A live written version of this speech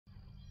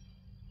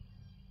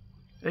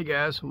Hey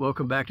guys,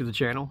 welcome back to the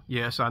channel.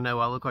 Yes, I know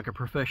I look like a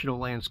professional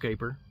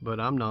landscaper,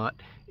 but I'm not.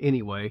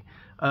 Anyway,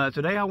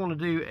 today I want to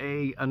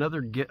do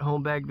another get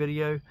home bag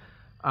video.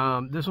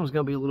 This one's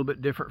going to be a little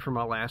bit different from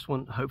my last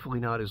one,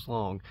 hopefully not as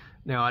long.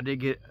 Now, I did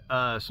get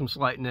some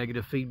slight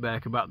negative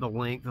feedback about the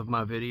length of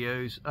my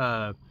videos.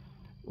 Well,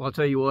 I'll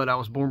tell you what, I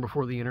was born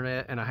before the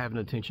internet and I have an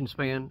attention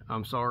span.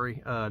 I'm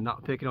sorry,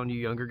 not picking on you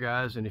younger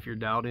guys, and if you're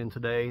dialed in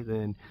today,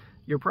 then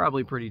you're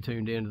probably pretty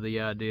tuned into the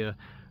idea.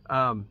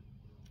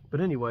 But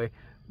anyway,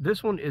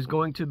 this one is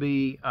going to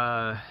be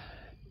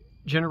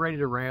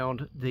generated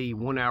around the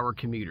 1 hour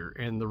commuter.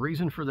 And the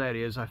reason for that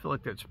is I feel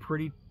like that's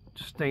pretty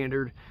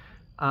standard.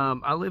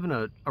 I live in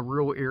a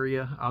rural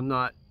area. I'm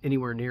not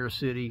anywhere near a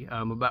city.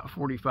 I'm about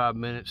 45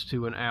 minutes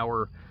to an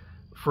hour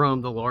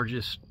from the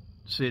largest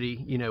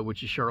city, you know,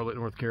 which is Charlotte,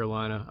 North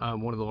Carolina,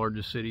 one of the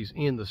largest cities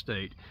in the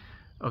state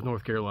of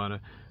North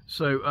Carolina.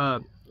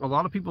 So a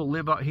lot of people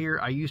live out here.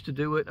 I used to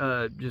do it,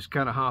 just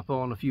kind of hop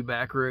on a few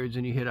back roads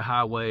and you hit a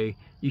highway,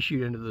 you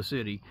shoot into the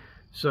city.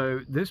 So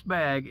this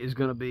bag is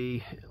going to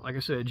be, like I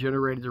said,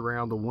 generated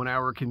around the 1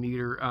 hour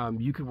commuter.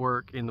 You could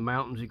work in the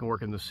mountains, you can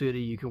work in the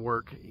city, you can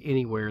work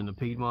anywhere in the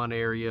Piedmont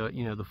area,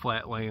 you know, the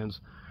flatlands.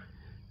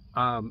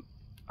 I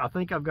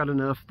think I've got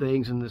enough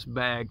things in this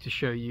bag to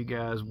show you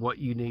guys what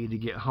you need to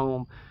get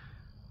home.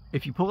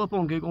 If you pull up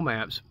on Google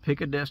Maps,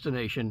 pick a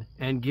destination,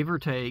 and give or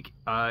take,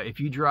 if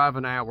you drive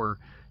an hour,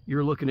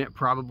 you're looking at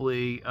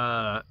probably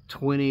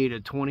 20 to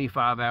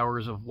 25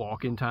 hours of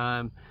walking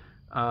time,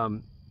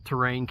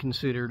 terrain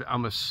considered,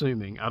 I'm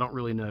assuming. I don't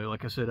really know.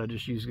 Like I said, I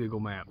just use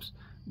Google Maps.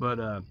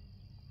 But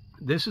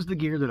this is the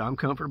gear that I'm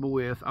comfortable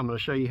with. I'm going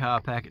to show you how I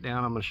pack it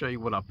down. I'm going to show you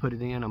what I put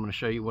it in. I'm going to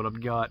show you what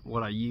I've got,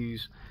 what I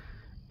use.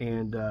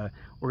 And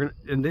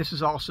this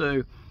is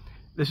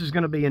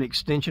going to be an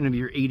extension of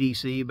your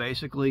EDC,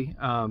 basically.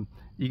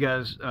 You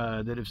guys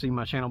that have seen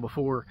my channel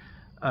before,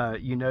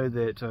 you know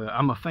that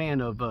I'm a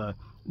fan of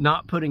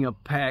not putting a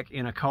pack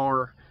in a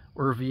car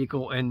or a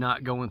vehicle and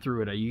not going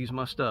through it. I use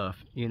my stuff,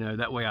 you know,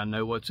 that way I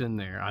know what's in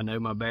there. I know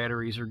my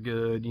batteries are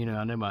good, you know,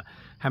 I know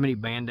how many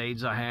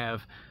Band-Aids I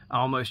have. I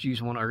almost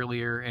used one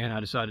earlier and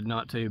I decided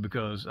not to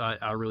because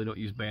I really don't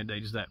use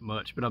Band-Aids that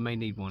much, but I may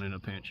need one in a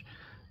pinch.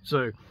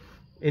 So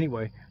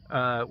anyway,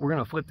 we're going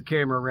to flip the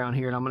camera around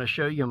here and I'm going to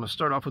show you. I'm going to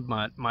start off with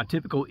my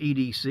typical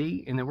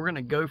EDC, and then we're going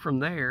to go from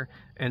there.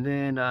 And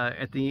then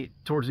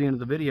towards the end of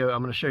the video,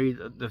 I'm going to show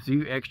you the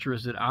few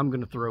extras that I'm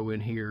going to throw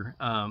in here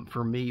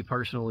for me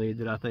personally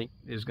that I think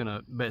is going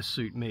to best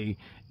suit me.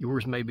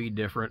 Yours may be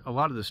different. A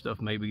lot of this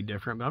stuff may be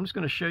different, but I'm just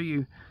going to show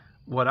you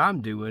what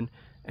I'm doing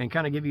and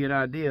kind of give you an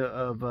idea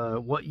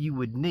of what you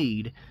would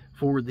need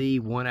for the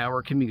 1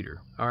 hour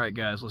commuter. All right,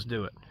 guys, let's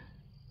do it.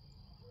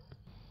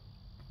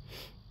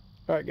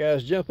 All right,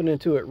 guys, jumping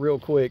into it real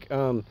quick.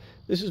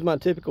 This is my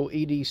typical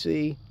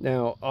EDC.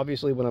 Now,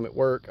 obviously, when I'm at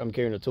work, I'm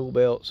carrying a tool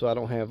belt, so I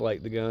don't have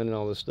like the gun and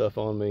all this stuff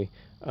on me.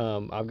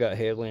 I've got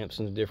headlamps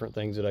and different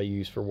things that I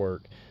use for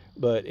work.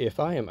 But if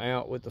I am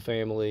out with the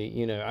family,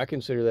 you know, I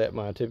consider that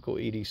my typical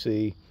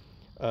EDC.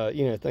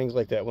 You know, things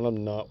like that when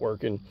I'm not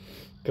working,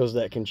 because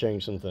that can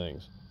change some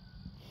things.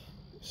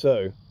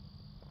 So,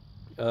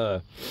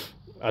 I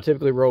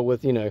typically roll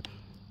with, you know,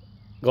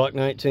 Glock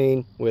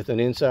 19 with an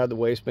inside the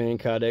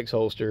waistband Kydex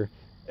holster,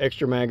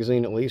 extra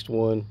magazine, at least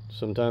one,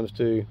 sometimes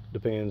two,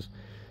 depends.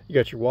 You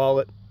got your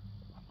wallet.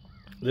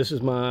 This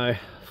is my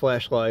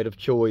flashlight of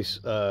choice,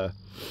 the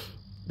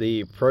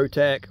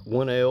ProTac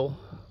 1L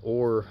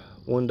or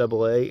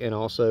 1AA, and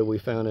also we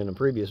found in a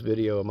previous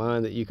video of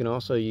mine that you can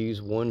also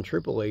use 1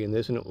 AAA in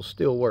this and it will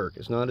still work.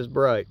 It's not as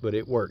bright, but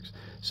it works.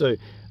 So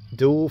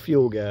dual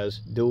fuel, guys,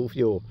 dual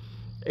fuel.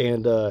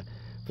 And for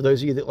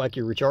those of you that like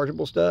your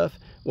rechargeable stuff,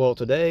 well,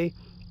 today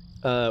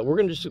we're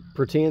going to just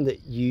pretend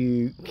that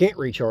you can't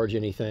recharge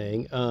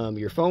anything.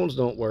 Your phones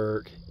don't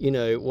work, you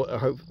know,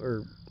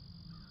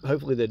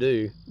 hopefully they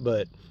do,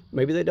 but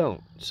maybe they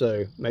don't.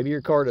 So maybe your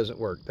car doesn't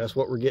work. That's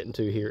what we're getting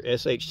to here.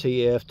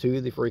 SHTF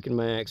to the freaking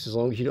max. As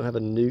long as you don't have a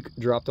nuke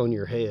dropped on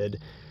your head,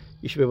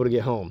 you should be able to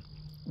get home.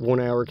 1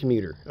 hour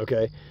commuter,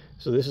 okay?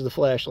 So this is the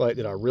flashlight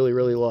that I really,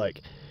 really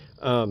like.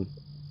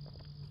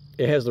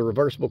 It has the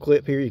reversible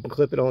clip here. You can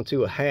clip it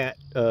onto a hat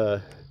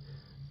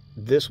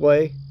this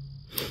way,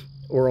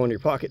 or on your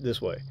pocket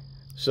this way.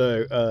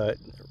 So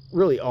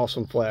really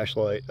awesome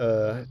flashlight.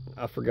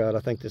 I forgot, I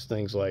think this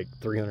thing's like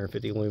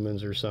 350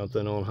 lumens or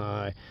something on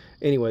high.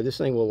 Anyway, this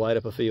thing will light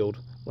up a field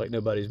like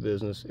nobody's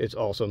business. It's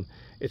awesome.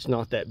 It's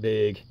not that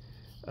big.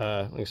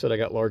 Like I said, I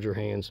got larger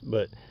hands,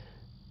 but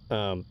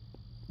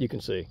you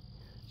can see.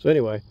 So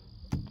anyway,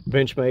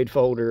 Benchmade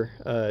folder,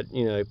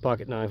 you know,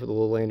 pocket knife with a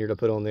little lanyard I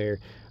put on there.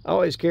 I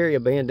always carry a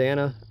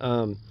bandana.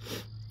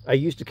 I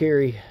used to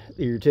carry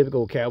your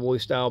typical cowboy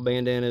style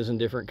bandanas in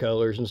different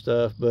colors and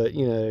stuff, but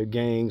you know,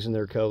 gangs and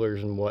their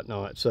colors and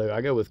whatnot. So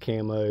I go with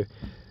camo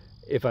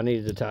if I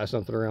needed to tie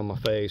something around my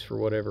face for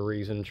whatever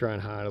reason, try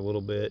and hide a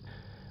little bit.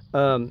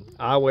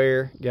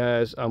 Eyewear,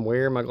 guys, I'm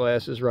wearing my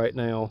glasses right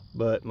now,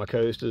 but my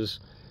Costas,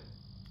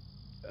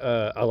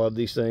 I love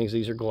these things.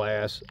 These are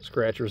glass,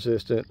 scratch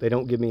resistant. They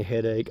don't give me a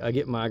headache. I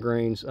get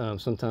migraines,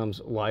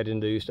 sometimes light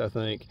induced, I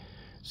think.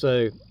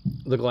 So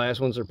the glass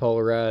ones are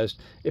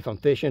polarized. If I'm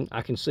fishing,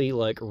 I can see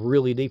like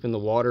really deep in the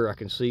water. I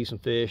can see some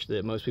fish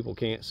that most people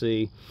can't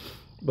see.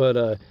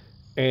 But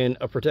and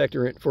a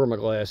protectorant for my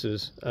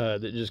glasses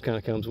that just kind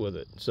of comes with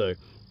it. So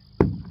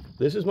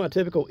this is my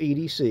typical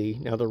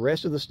EDC. Now the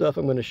rest of the stuff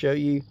I'm going to show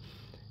you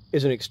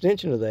is an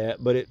extension of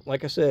that, but it,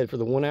 like I said, for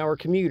the 1 hour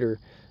commuter,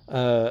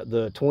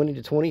 the 20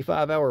 to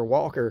 25 hour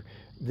walker,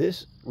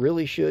 this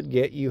really should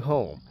get you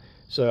home.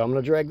 So I'm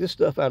going to drag this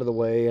stuff out of the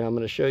way, and I'm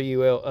going to show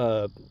you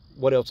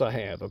what else I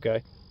have,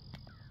 okay?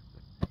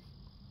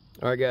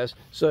 All right, guys.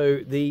 So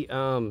the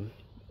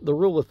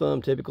rule of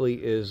thumb typically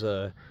is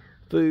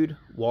food,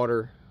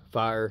 water,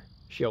 fire,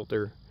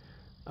 shelter.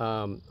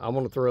 I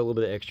want to throw a little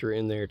bit of extra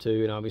in there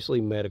too, and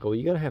obviously medical.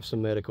 You got to have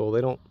some medical.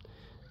 They don't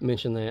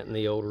mention that in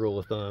the old rule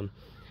of thumb.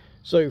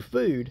 So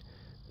food,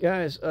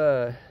 guys,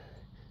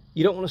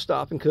 you don't want to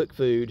stop and cook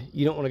food.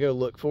 You don't want to go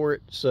look for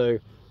it. So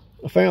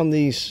I found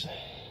these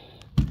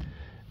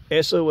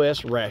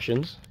SOS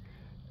rations,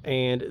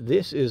 and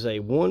this is a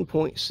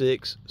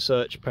 1.6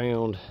 such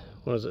pound.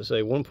 What does it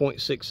say?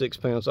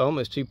 1.66 pounds,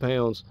 almost 2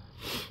 pounds,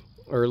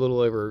 or a little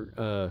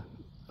over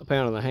a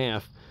pound and a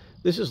half.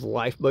 This is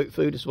lifeboat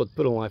food. This is what's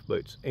put on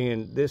lifeboats,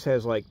 and this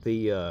has like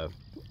the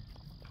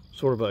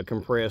sort of a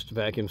compressed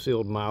vacuum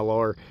sealed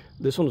Mylar.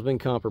 This one's been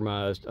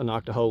compromised. I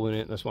knocked a hole in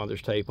it, and that's why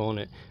there's tape on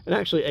it, and I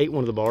actually ate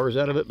one of the bars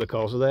out of it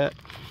because of that.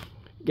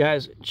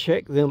 Guys,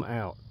 check them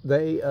out.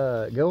 They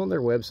go on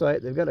their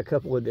website. They've got a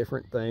couple of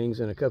different things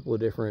and a couple of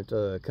different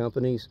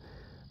companies.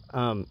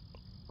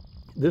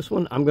 This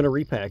one I'm going to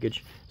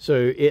repackage,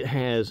 so it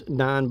has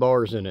 9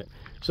 bars in it.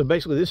 So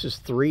basically this is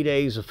 3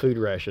 days of food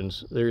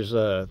rations. There's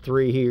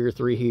 3 here,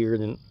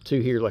 and then 2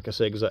 here, like I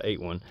said, because I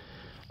ate one.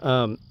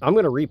 I'm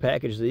going to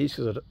repackage these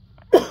because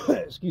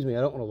excuse me,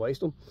 I don't want to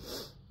waste them.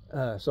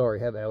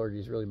 Sorry, I have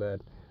allergies really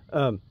bad.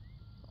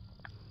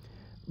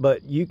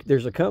 But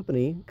there's a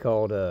company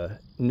called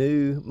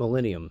New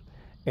Millennium,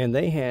 and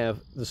they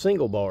have the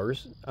single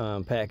bars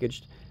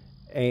packaged,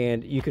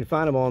 and you can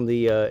find them on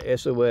the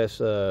SOS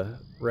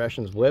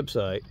Rations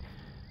website.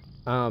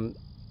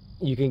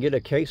 You can get a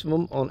case of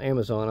them on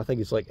Amazon. I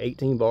think it's like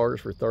 18 bars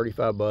for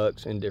 35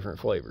 bucks in different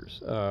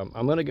flavors.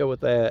 I'm going to go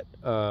with that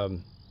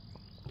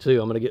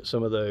too. I'm going to get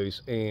some of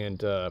those and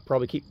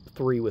probably keep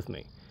 3 with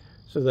me.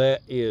 So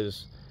that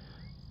is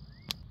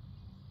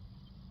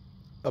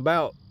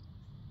about,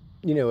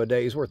 you know, a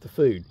day's worth of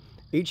food.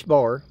 Each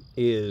bar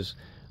is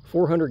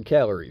 400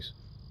 calories.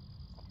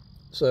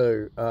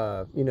 So,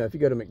 you know, if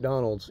you go to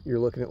McDonald's, you're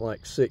looking at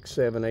like 600,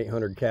 700,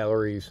 800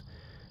 calories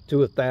to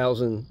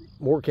 1,000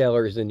 more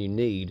calories than you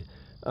need.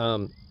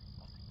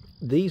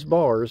 These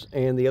bars,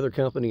 and the other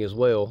company as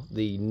well,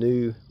 the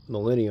New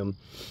Millennium,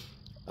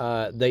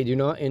 they do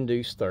not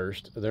induce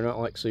thirst. They're not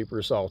like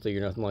super salty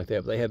or nothing like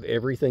that, but they have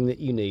everything that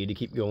you need to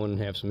keep going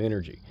and have some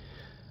energy.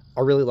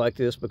 I really like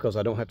this because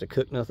I don't have to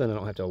cook nothing. I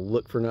don't have to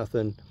look for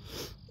nothing.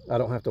 I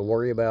don't have to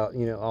worry about,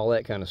 you know, all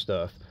that kind of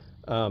stuff.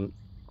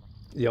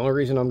 The only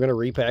reason I'm going to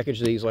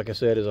repackage these, like I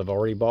said, is I've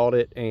already bought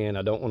it and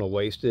I don't want to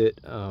waste it.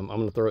 I'm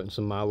going to throw it in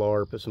some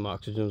Mylar, put some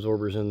oxygen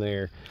absorbers in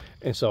there.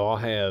 And so I'll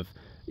have,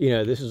 you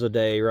know, this is a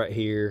day right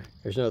here.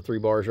 There's another 3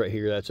 bars right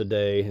here. That's a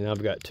day. And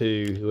I've got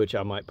 2, which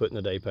I might put in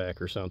the day pack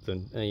or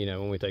something, you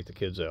know, when we take the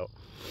kids out.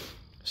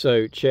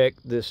 So check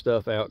this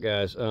stuff out,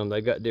 guys.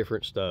 They've got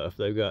different stuff.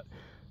 They've got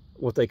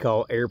what they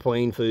call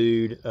airplane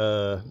food.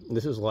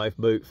 This is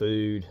lifeboat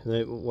food,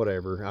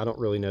 whatever. I don't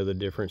really know the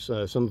difference.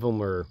 Some of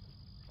them are,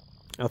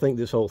 I think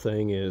this whole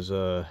thing is,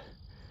 I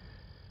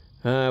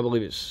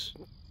believe it's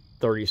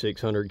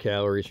 3,600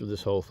 calories for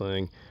this whole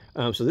thing.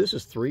 So this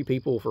is 3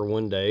 people for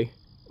 1 day,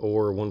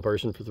 or 1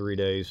 person for 3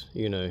 days.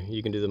 You know,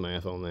 you can do the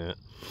math on that.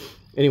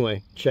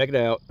 Anyway, check it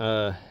out.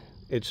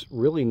 It's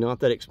really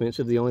not that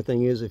expensive. The only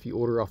thing is, if you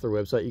order off their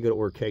website, you got to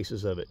order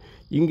cases of it.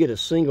 You can get a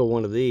single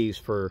one of these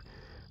for,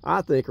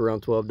 I think,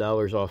 around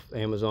 $12 off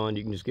Amazon.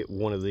 You can just get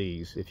one of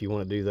these if you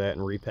want to do that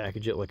and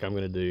repackage it like I'm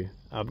going to do.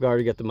 I've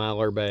already got the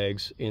Mylar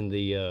bags in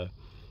the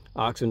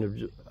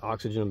oxygen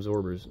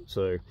absorbers.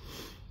 So,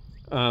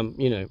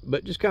 you know,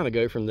 but just kind of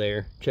go from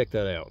there. Check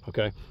that out,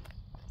 okay?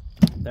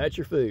 That's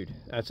your food.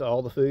 That's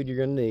all the food you're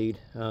going to need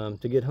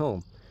to get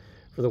home.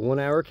 For the 1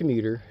 hour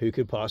commuter who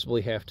could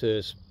possibly have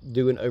to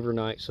do an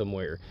overnight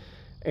somewhere.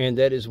 And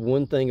that is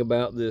one thing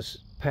about this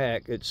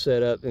pack. It's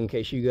set up in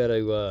case you got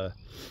to,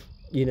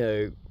 you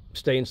know,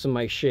 stay in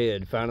somebody's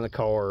shed, finding a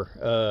car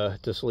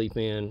to sleep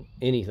in,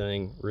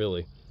 anything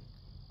really.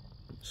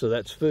 So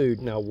that's food.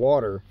 Now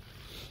water,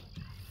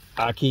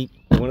 I keep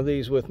one of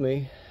these with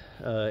me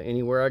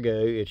anywhere I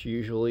go. It's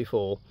usually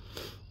full.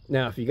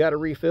 Now if you got to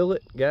refill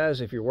it,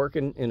 guys, if you're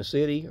working in a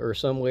city or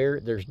somewhere,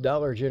 there's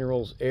Dollar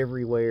Generals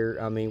everywhere.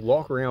 I mean,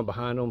 walk around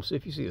behind them, see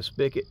if you see a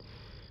spigot.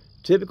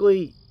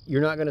 Typically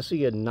you're not going to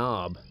see a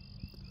knob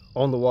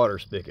on the water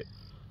spigot.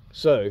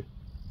 So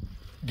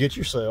get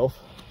yourself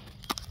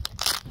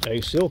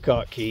a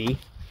Silcock key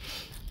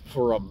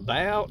for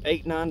about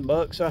 $8,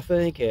 $9, I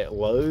think, at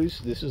Lowe's.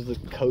 This is the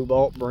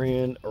Cobalt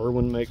brand.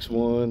 Irwin makes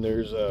one.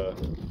 There's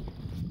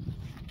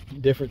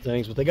different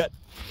things, but they got,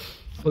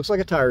 looks like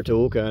a tire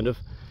tool kind of.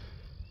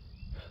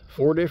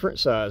 4 different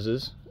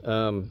sizes.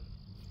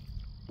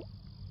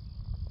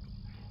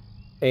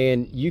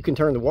 And you can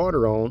turn the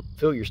water on,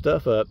 fill your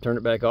stuff up, turn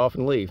it back off,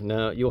 and leave.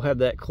 Now, you'll have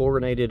that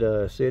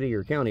chlorinated city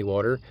or county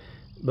water,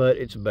 but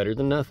it's better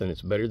than nothing.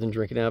 It's better than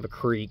drinking out of a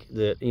creek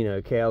that, you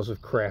know, cows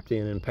have crapped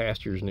in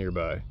pastures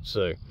nearby.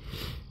 So,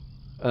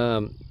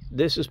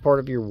 this is part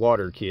of your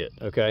water kit,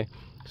 okay?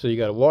 So you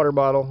got a water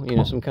bottle, you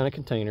know, some kind of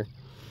container.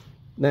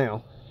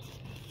 Now,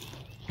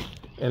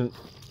 and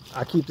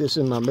I keep this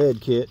in my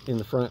med kit in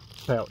the front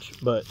pouch,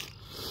 but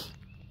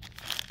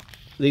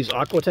these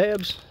aqua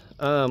tabs,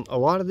 a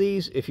lot of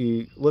these, if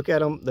you look at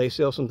them, they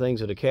sell some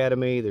things at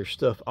Academy. There's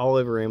stuff all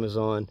over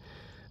Amazon.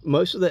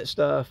 Most of that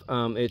stuff,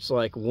 it's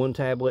like 1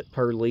 tablet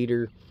per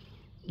liter.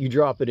 You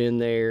drop it in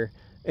there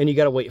and you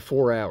got to wait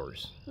 4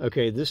 hours.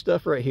 Okay, this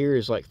stuff right here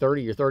is like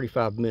 30 or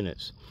 35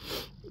 minutes.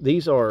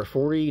 These are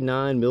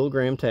 49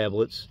 milligram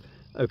tablets.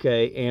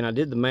 Okay, and I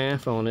did the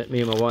math on it,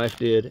 me and my wife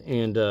did,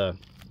 and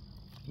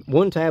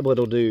 1 tablet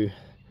will do,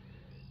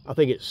 I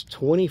think it's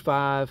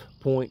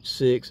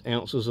 25.6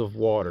 ounces of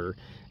water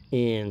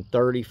in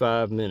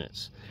 35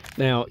 minutes.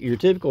 Now, your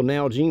typical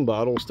Nalgene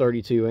bottle is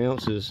 32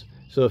 ounces.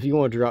 So if you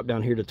want to drop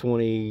down here to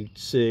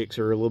 26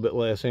 or a little bit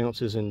less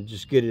ounces and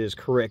just get it as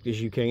correct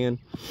as you can,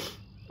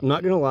 I'm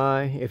not going to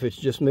lie, if it's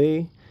just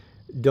me,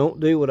 don't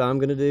do what I'm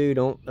going to do.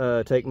 Don't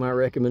take my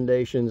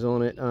recommendations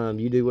on it.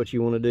 You do what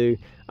you want to do.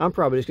 I'm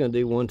probably just going to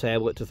do 1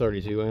 tablet to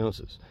 32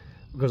 ounces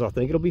because I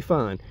think it'll be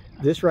fine.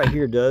 This right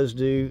here does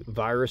do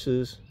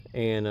viruses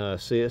and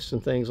cysts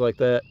and things like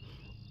that.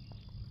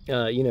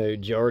 You know,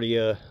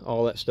 giardia,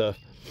 all that stuff.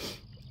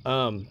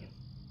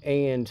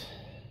 And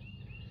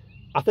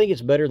I think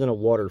it's better than a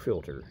water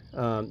filter.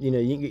 You know,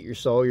 you can get your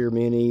Sawyer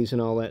minis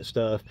and all that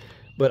stuff,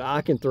 but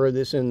I can throw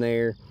this in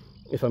there.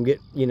 If I'm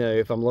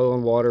if I'm low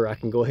on water, I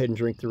can go ahead and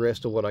drink the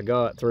rest of what I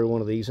got, throw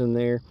one of these in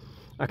there.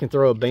 I can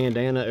throw a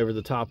bandana over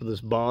the top of this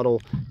bottle,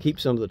 keep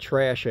some of the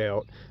trash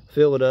out,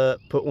 fill it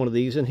up, put one of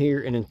these in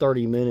here, and in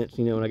 30 minutes,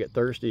 you know, when I get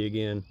thirsty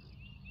again,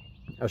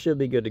 I should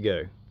be good to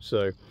go.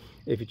 So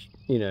if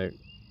you know,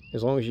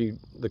 as long as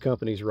the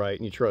company's right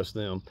and you trust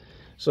them.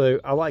 So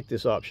I like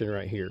this option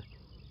right here.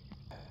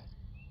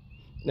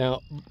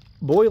 Now,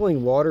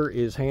 boiling water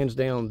is hands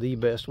down the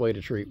best way to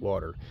treat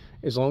water.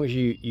 As long as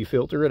you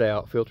filter it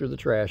out, filter the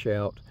trash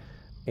out,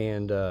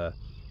 and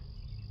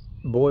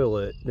boil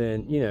it,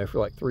 then, you know, for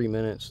like 3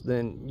 minutes,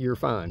 then you're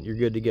fine. You're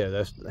good to go.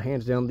 That's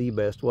hands down the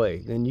best way.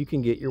 Then you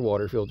can get your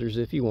water filters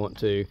if you want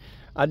to.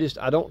 I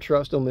don't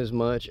trust them as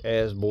much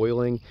as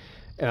boiling,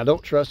 and I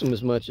don't trust them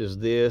as much as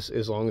this,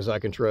 as long as I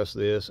can trust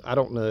this. I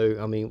don't know.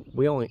 I mean,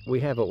 we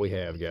have what we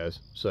have, guys.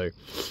 So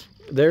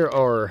there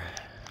are,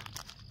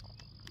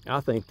 I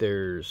think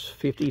there's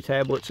 50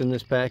 tablets in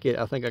this packet.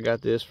 I think I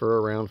got this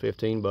for around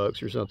 15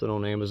 bucks or something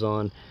on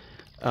Amazon.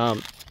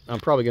 I'm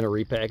probably going to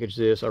repackage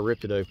this. I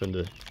ripped it open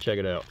to check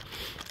it out.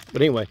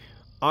 But anyway,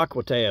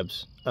 aqua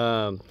tabs,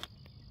 5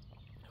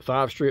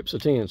 strips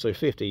of 10, so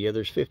 50. Yeah,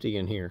 there's 50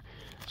 in here.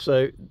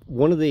 So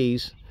one of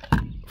these,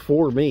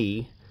 for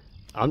me,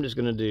 I'm just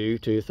going to do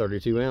to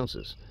 32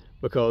 ounces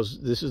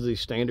because this is the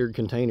standard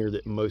container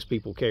that most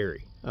people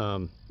carry.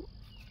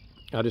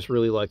 I just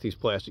really like these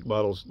plastic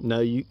bottles. No,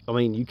 I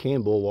mean, you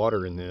can boil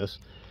water in this.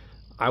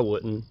 I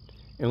wouldn't,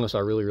 unless I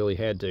really, really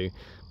had to.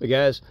 But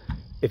guys,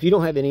 if you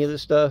don't have any of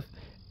this stuff,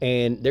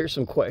 and there's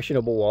some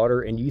questionable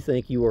water, and you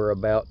think you are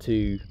about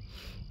to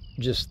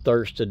just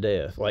thirst to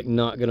death, like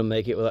not gonna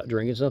make it without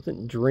drinking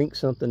something, drink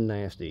something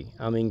nasty.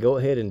 I mean, go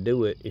ahead and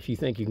do it if you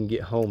think you can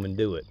get home and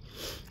do it.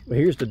 But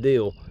here's the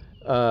deal.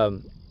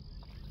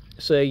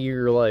 Say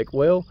you're like,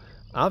 well,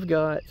 I've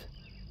got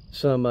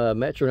some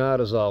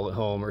metronidazole at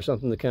home or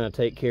something to kind of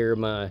take care of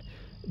my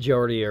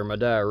giardia or my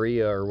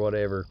diarrhea or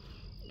whatever.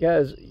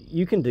 Guys,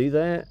 you can do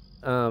that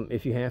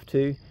if you have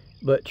to,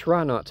 but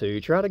try not to.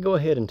 Try to go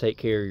ahead and take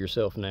care of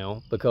yourself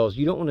now, because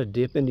you don't want to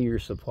dip into your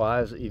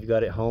supplies that you've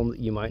got at home that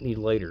you might need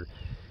later.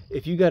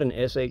 If you got an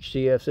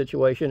SHTF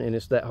situation and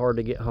it's that hard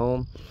to get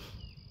home,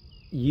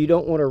 you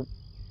don't want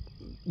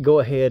to go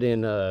ahead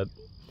and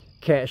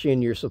cash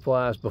in your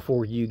supplies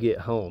before you get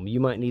home. You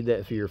might need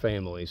that for your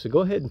family. So go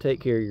ahead and take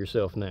care of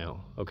yourself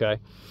now, okay?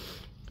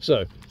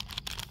 So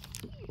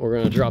we're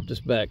going to drop this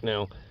back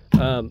now.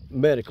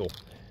 Medical.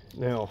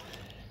 Now,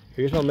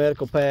 here's my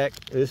medical pack.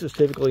 This is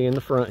typically in the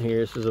front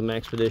here. This is a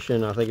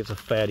Maxpedition. I think it's a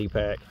fatty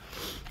pack.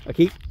 I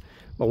keep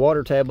my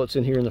water tablets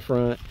in here in the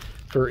front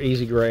for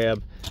easy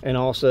grab, and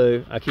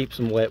also I keep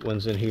some wet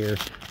ones in here.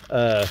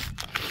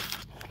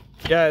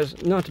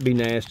 Guys, not to be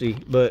nasty,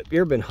 but if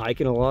you've ever been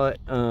hiking a lot,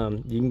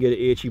 you can get an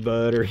itchy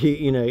butt, or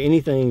you know,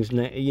 anything's,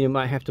 you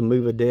might have to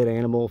move a dead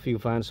animal if you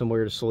find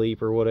somewhere to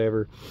sleep or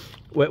whatever.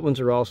 Wet ones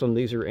are awesome.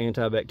 These are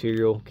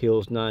antibacterial,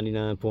 kills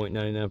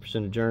 99.99%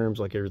 of germs,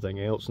 like everything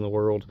else in the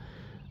world.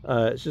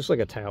 It's just like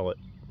a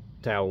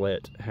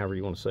towelette, however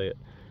you want to say it.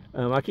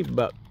 I keep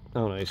about, I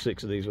don't know,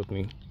 6 of these with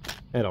me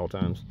at all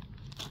times.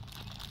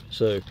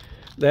 So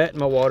that,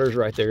 my water's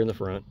right there in the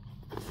front.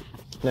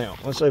 Now,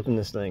 let's open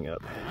this thing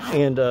up.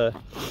 And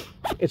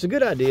it's a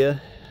good idea.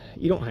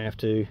 You don't have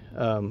to,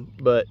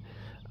 but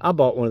I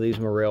bought one of these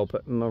morale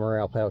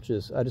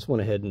pouches. I just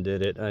went ahead and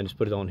did it. I just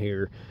put it on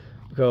here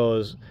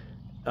because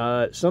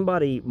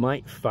somebody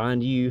might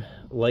find you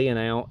laying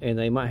out and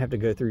they might have to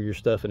go through your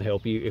stuff and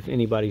help you if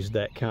anybody's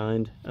that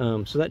kind.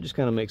 So that just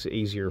kind of makes it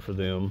easier for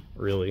them,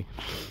 really.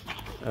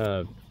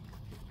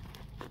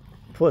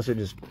 Plus it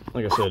just,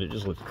 like I said, it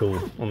just looks cool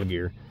on the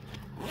gear.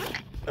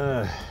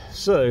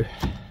 So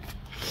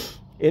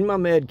in my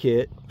med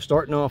kit,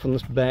 starting off on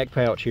this back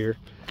pouch here,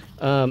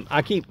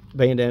 I keep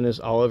bandanas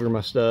all over my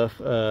stuff.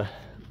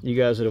 You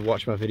guys that have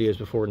watched my videos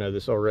before know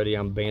this already.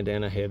 I'm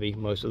bandana heavy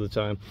most of the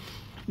time.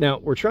 Now,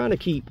 we're trying to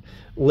keep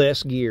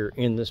less gear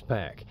in this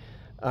pack.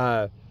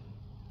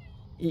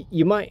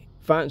 You might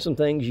find some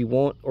things you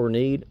want or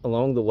need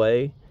along the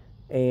way,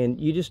 and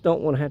you just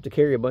don't want to have to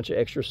carry a bunch of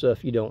extra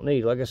stuff you don't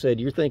need. Like I said,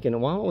 you're thinking,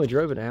 well, I only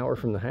drove an hour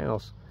from the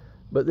house.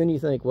 But then you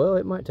think, well,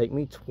 it might take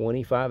me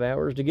 25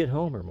 hours to get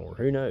home or more.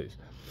 Who knows?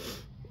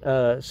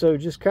 So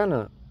just kind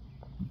of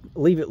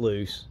leave it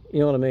loose. You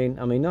know what I mean?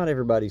 I mean, not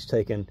everybody's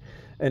taking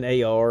an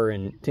AR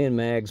and 10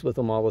 mags with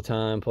them all the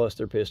time, plus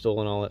their pistol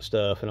and all that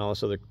stuff and all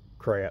this other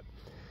crap.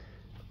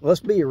 Let's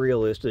be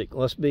realistic.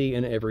 Let's be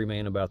an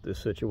everyman about this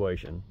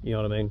situation. You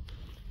know what I mean?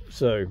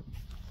 So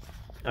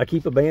I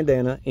keep a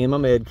bandana in my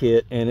med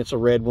kit, and it's a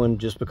red one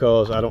just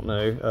because, I don't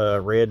know,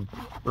 red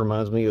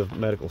reminds me of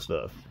medical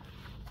stuff.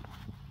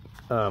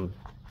 Now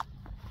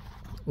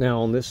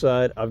on this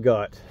side, I've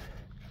got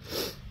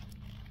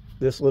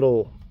this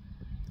little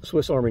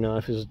Swiss Army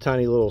knife. Is a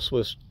tiny little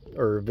Swiss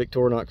or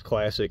Victorinox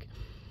Classic.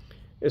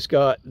 It's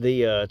got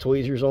the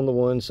tweezers on the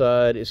one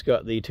side. It's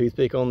got the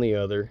toothpick on the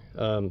other.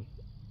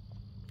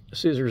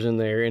 Scissors in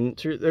there, and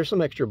there's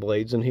some extra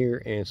blades in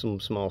here and some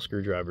small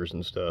screwdrivers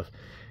and stuff.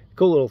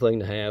 Cool little thing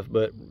to have,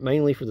 but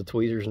mainly for the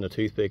tweezers and the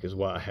toothpick is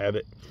why I have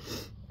it.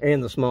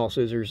 And the small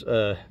scissors,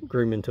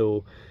 grooming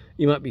tool.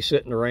 You might be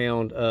sitting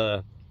around,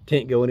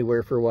 can't go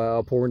anywhere for a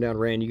while, pouring down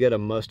rain. You got a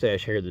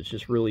mustache hair that's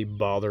just really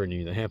bothering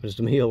you. That happens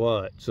to me a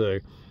lot. So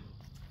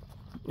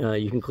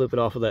you can clip it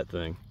off of that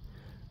thing.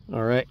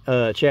 All right,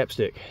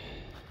 chapstick.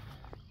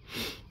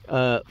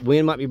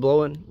 Wind might be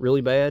blowing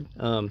really bad.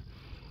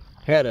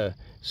 Had a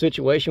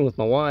situation with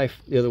my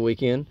wife the other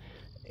weekend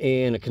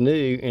in a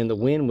canoe, and the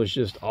wind was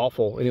just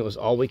awful, and it was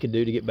all we could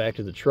do to get back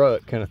to the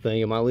truck, kind of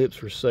thing. And my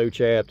lips were so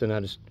chapped, and I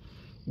just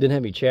didn't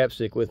have any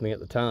chapstick with me at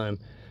the time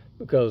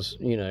because,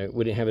 you know,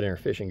 we didn't have it in our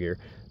fishing gear.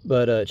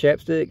 But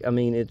chapstick, I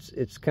mean,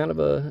 it's kind of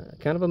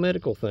a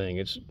medical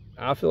thing.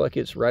 I feel like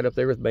it's right up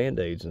there with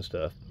Band-Aids and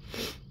stuff.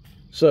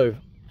 So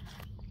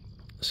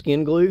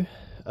skin glue,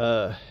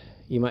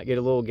 you might get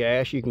a little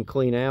gash you can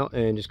clean out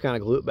and just kind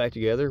of glue it back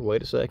together.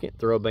 Wait a second,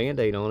 throw a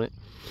Band-Aid on it.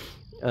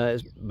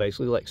 It's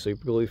basically like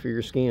super glue for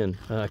your skin.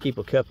 I keep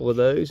a couple of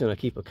those, and I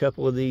keep a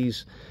couple of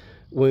these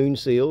wound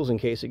seals in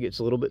case it gets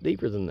a little bit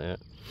deeper than that.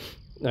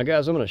 Now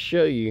guys, I'm going to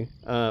show you,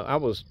 I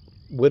was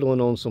whittling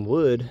on some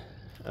wood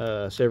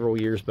several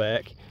years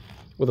back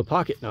with a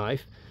pocket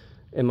knife,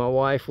 and my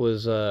wife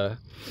was,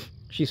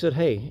 she said,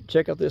 hey,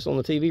 check out this on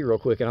the TV real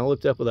quick, and I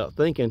looked up without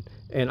thinking,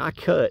 and I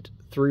cut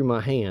through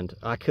my hand.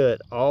 I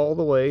cut all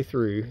the way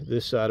through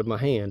this side of my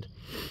hand,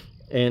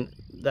 and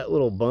that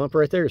little bump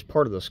right there is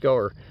part of the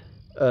scar,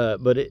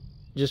 but it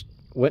just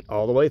went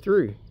all the way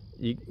through.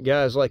 You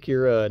guys like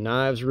your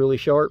knives really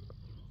sharp?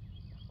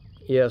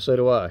 Yeah, so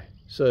do I.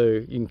 So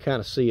you can kind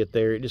of see it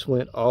there. It just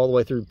went all the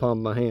way through the palm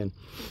of my hand.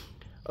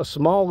 A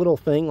small little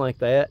thing like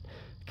that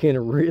can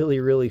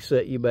really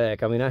set you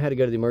back. I mean, I had to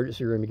go to the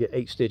emergency room to get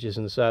 8 stitches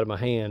in the side of my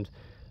hand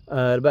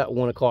at about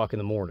 1 o'clock in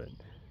the morning.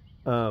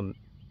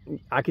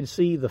 I could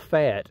see the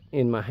fat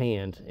in my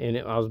hand, and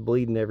I was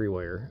bleeding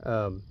everywhere.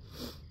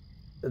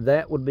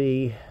 That would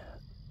be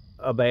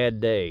a bad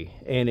day,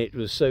 and it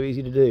was so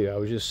easy to do. I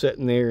was just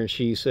sitting there, and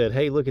she said,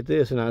 hey, look at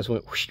this, and I just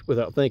went whoosh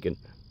without thinking.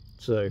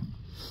 So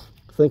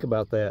think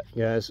about that,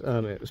 guys,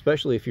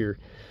 especially if you're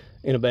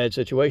in a bad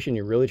situation,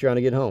 you're really trying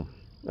to get home.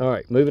 All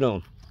right, moving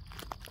on.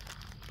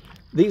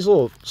 These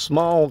little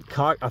small,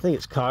 I think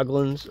it's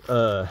Coglins.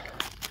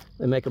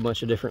 They make a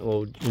bunch of different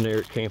little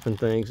generic camping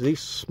things. These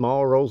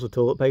small rolls of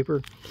toilet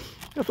paper,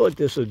 I feel like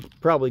this would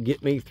probably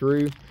get me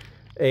through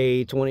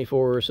a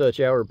 24 or such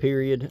hour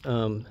period.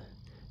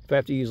 If I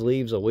have to use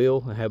leaves, I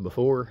will. I have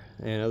before,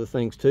 and other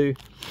things too.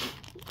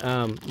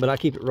 But I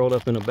keep it rolled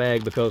up in a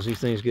bag because these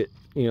things get,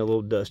 you know, a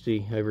little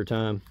dusty over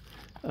time,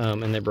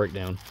 and they break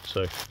down.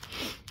 So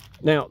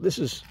now this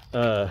is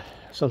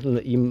something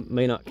that you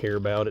may not care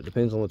about. It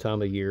depends on the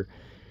time of year.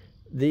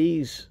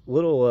 These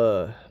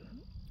little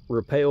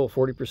Repel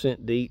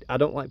 40% DEET. I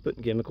don't like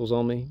putting chemicals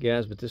on me,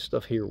 guys, but this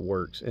stuff here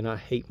works, and I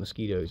hate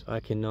mosquitoes. I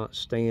cannot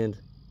stand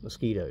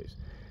mosquitoes.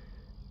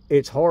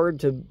 It's hard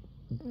to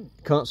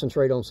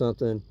concentrate on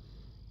something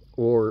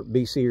or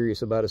be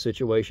serious about a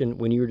situation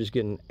when you're just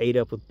getting ate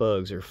up with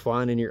bugs. They're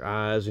flying in your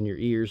eyes and your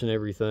ears and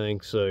everything.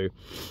 So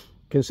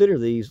consider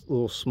these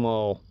little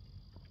small.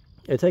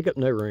 They take up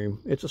no room.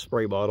 It's a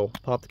spray bottle.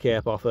 Pop the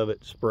cap off of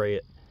it, spray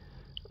it.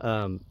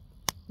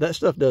 That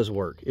stuff does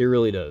work. It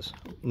really does.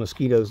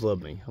 Mosquitoes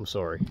love me. I'm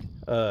sorry.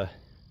 Tack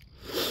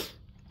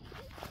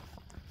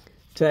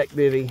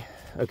bivvy.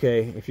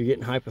 okay, if you're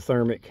getting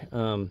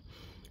hypothermic,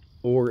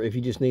 or if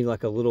you just need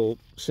like a little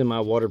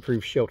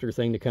semi-waterproof shelter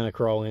thing to kind of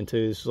crawl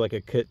into. This is like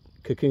a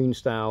cocoon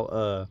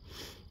style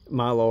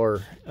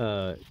mylar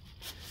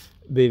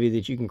bivvy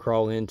that you can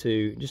crawl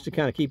into just to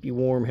kind of keep you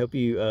warm, help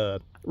you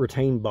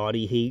retain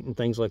body heat and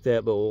things like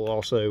that, but will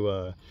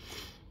also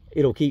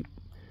it'll keep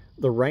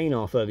the rain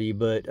off of you,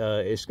 but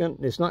it's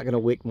not gonna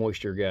wick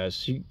moisture,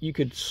 guys. You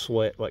could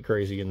sweat like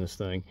crazy in this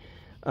thing.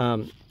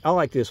 I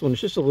like this one.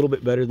 It's just a little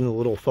bit better than the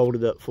little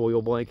folded up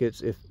foil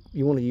blankets. If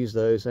you want to use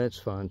those, that's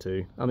fine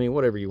too. I mean,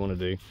 whatever you want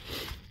to do.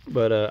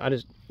 But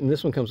and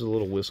this one comes with a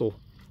little whistle.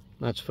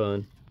 That's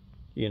fun,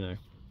 you know.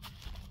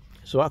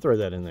 So I throw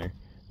that in there.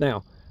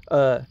 Now,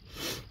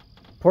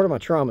 part of my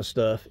trauma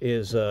stuff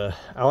is I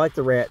like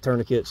the rat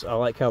tourniquets. I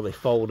like how they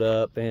fold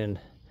up, and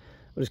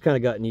I've just kind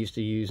of gotten used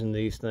to using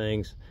these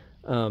things.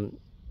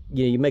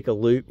 You make a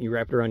loop, you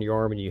wrap it around your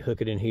arm, and you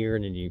hook it in here,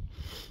 and then you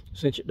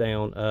cinch it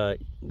down.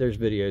 There's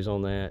videos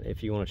on that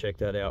if you want to check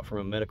that out from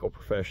a medical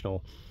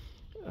professional.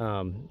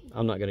 I'm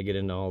not going to get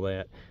into all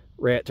that.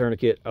 Rat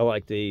tourniquet, I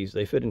like these.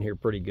 They fit in here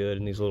pretty good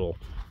in these little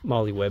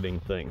molly webbing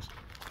things.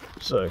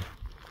 So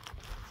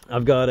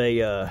I've got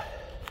some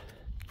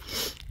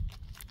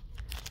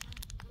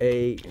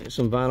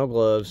vinyl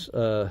gloves.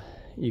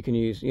 You can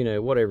use, you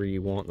know, whatever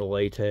you want, the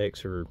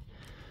latex, or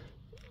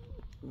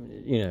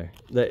you know,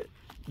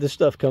 this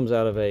stuff comes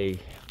out of a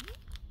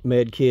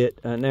med kit.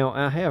 Now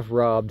I have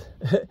robbed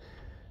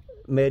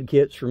med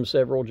kits from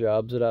several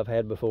jobs that I've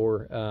had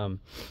before.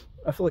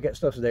 I feel like that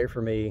stuff's there for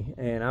me,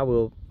 and I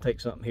will take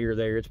something here or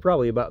there. It's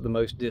probably about the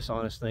most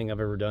dishonest thing I've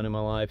ever done in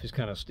my life, is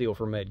kind of steal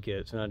from med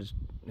kits, and I just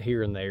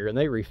here and there, and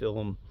they refill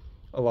them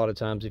a lot of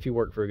times if you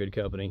work for a good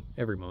company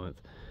every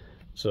month.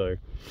 So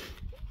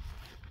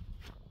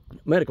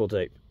medical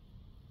tape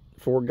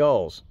for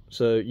gauze.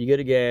 So you get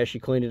a gash, you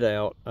clean it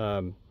out,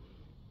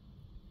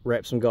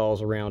 wrap some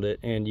gauze around it,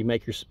 and you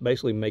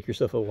basically make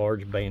yourself a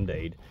large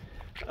band-aid.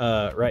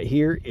 Right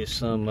here is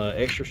some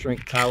extra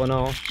strength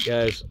Tylenol,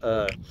 guys.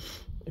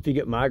 If you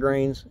get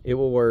migraines, it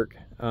will work.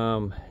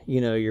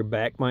 You know, your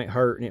back might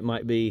hurt, and it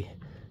might be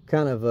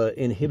kind of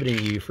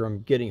inhibiting you from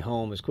getting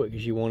home as quick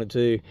as you wanted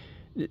to.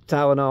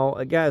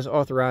 Tylenol, guys,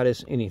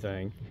 arthritis,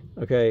 anything,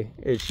 okay?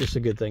 It's just a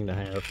good thing to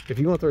have. If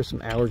you want to throw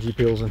some allergy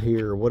pills in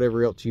here or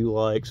whatever else you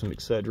like, some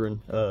Excedrin,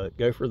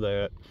 go for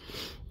that.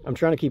 I'm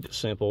trying to keep it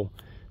simple.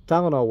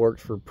 Tylenol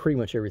works for pretty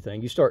much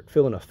everything. You start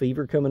feeling a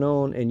fever coming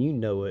on, and you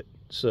know it.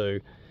 So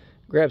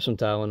grab some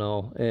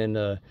Tylenol, and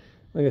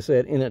like I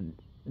said,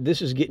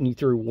 this is getting you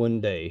through one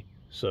day.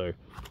 So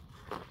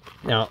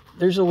now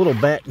there's a little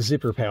back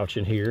zipper pouch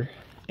in here,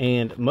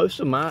 and most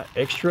of my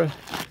extra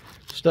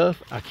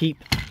stuff I keep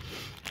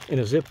in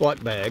a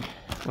Ziploc bag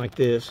like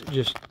this,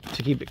 just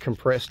to keep it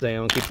compressed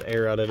down, keep the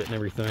air out of it and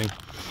everything.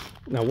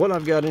 Now what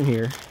I've got in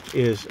here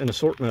is an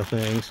assortment of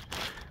things.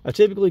 I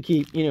typically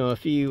keep, you know, a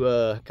few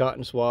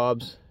cotton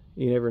swabs.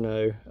 You never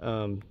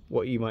know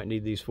what you might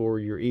need these for.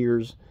 Your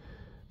ears,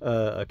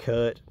 a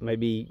cut,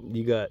 maybe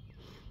you got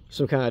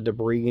some kind of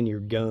debris in your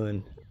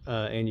gun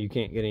and you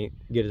can't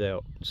get it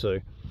out. So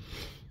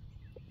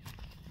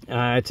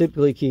I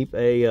typically keep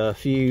a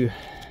few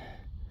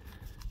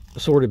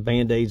assorted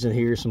band-aids in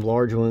here, some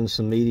large ones,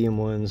 some medium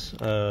ones,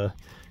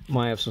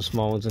 might have some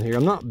small ones in here.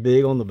 I'm not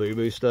big on the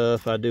boo-boo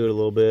stuff. I do it a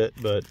little bit,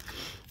 but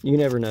you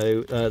never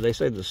know. They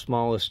say the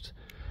smallest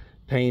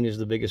pain is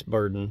the biggest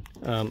burden.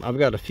 I've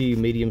got a few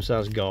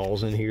medium-sized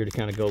gauze in here to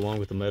kind of go along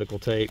with the medical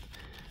tape.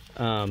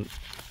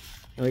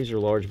 These are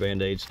large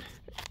band-aids.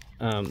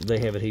 They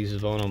have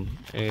adhesive on them,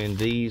 and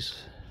these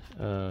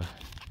you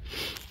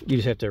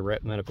just have to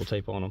wrap medical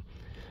tape on them.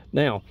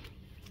 Now,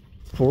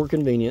 for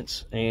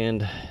convenience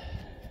and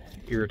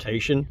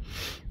irritation,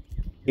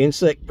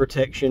 insect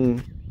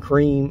protection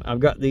cream. I've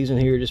got these in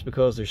here just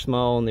because they're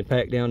small and they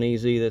pack down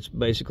easy. That's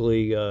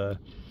basically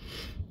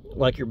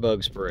like your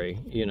bug spray,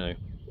 you know.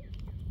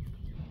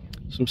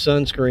 Some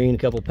sunscreen, a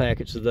couple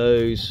packets of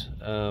those.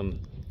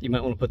 You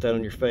might want to put that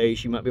on your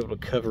face. You might be able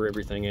to cover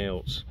everything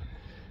else.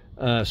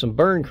 Some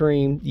burn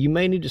cream. You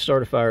may need to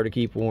start a fire to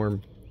keep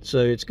warm, so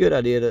it's a good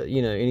idea to,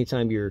 you know,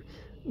 anytime you're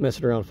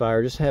messing around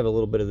fire, just have a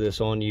little bit of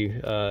this on you.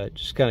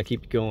 Just kind of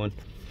keep it going.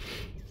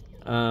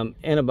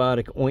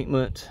 Antibiotic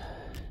ointment,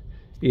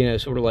 you know,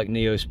 sort of like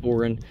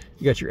Neosporin.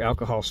 You got your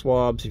alcohol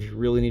swabs if you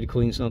really need to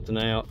clean something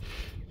out.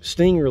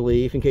 Sting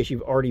relief in case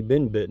you've already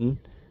been bitten.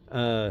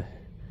 Now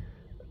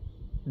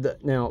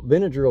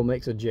Benadryl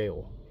makes a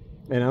gel,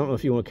 and I don't know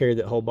if you want to carry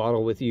that whole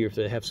bottle with you or if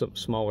they have something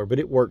smaller, but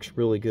it works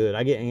really good.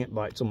 I get ant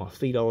bites on my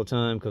feet all the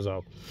time because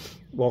I'll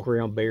walk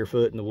around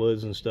barefoot in the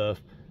woods and stuff.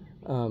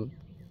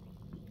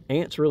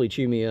 Ants really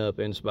chew me up,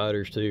 and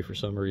spiders too for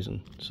some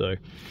reason. So,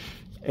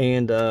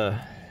 and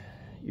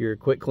your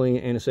quick clean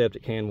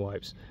antiseptic hand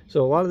wipes.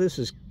 So a lot of this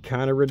is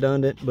kind of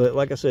redundant, but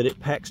like I said, it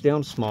packs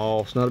down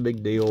small. It's not a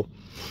big deal.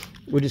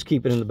 We just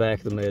keep it in the back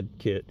of the med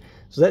kit.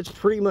 So that's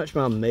pretty much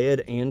my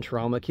med and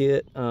trauma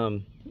kit.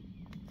 And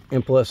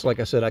plus, like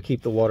I said, I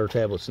keep the water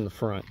tablets in the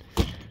front.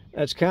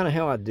 That's kind of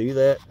how I do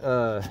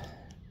that.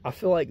 I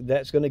feel like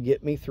that's going to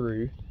get me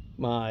through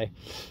my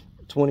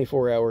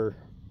 24-hour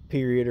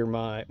period or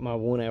my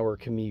 1 hour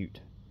commute.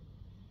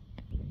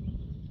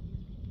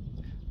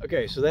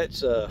 Okay, so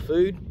that's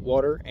food,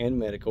 water, and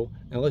medical.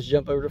 Now let's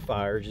jump over to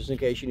fire, just in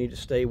case you need to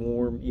stay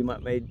warm. You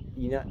might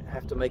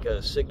have to make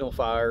a signal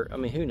fire. I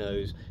mean, who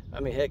knows? I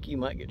mean, heck, you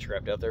might get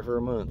trapped out there for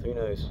a month. Who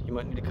knows? You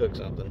might need to cook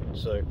something.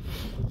 So,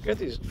 got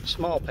these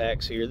small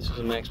packs here. This is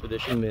an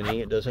Expedition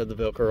Mini. It does have the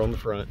Velcro on the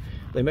front.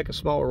 They make a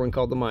smaller one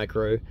called the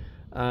Micro.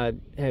 I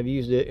have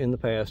used it in the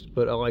past,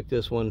 but I like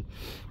this one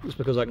just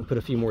because I can put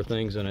a few more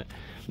things in it.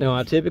 Now,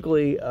 I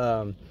typically,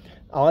 I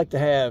like to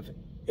have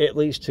at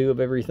least 2 of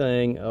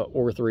everything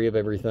or 3 of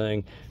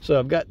everything. So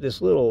I've got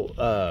this little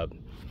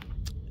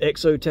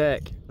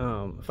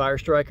Exotac fire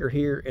striker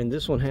here, and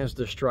this one has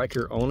the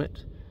striker on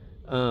it.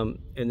 And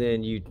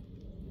then you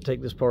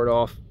take this part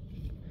off,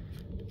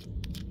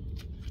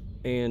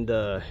 and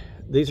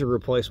these are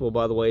replaceable,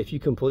 by the way. If you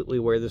completely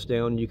wear this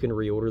down, you can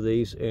reorder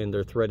these, and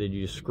they're threaded.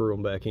 You just screw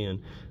them back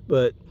in,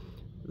 but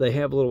they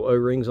have little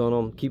O-rings on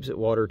them, keeps it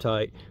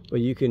watertight, but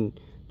you can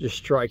just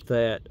strike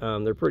that.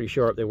 They're pretty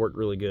sharp. They work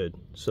really good.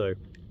 So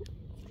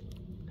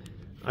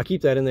I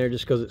keep that in there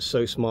just because it's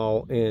so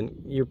small,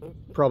 and you're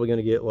probably going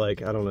to get,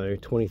 like, I don't know,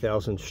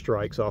 20,000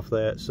 strikes off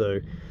that.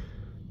 So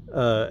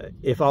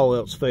if all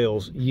else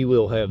fails, you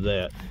will have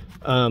that.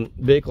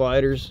 Bic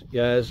lighters,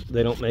 guys,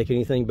 they don't make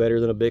anything better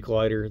than a Bic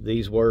lighter.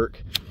 These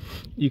work.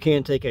 You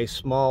can take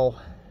one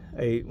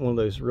of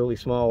those really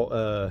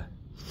small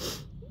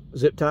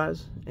zip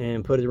ties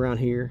and put it around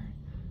here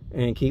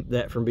and keep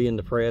that from being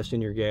depressed,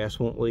 and your gas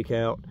won't leak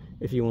out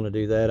if you want to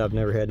do that. I've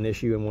never had an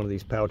issue in one of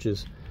these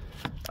pouches.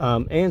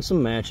 And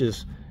some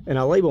matches, and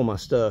I label my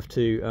stuff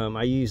too.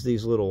 I use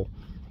these little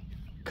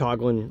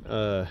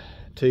Coghlan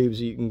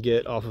tubes you can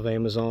get off of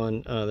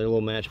Amazon. They're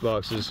little match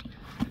boxes.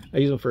 I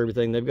use them for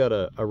everything. They've got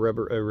a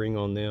rubber O-ring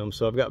on them.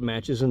 So I've got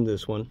matches in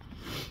this one,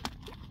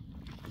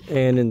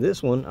 and in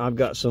this one I've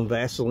got some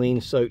Vaseline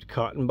soaked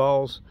cotton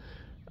balls.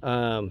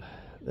 I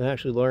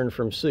actually learned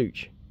from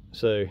Such,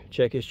 so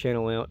check his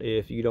channel out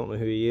if you don't know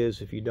who he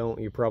is. If you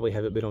don't, you probably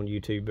haven't been on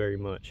YouTube very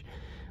much.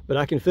 But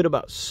I can fit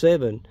about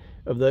 7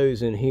 of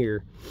those in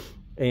here,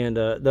 and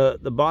the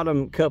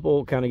bottom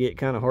couple get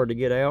hard to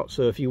get out.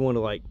 So if you want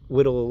to, like,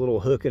 whittle a little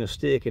hook and a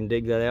stick and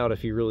dig that out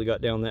if you really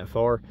got down that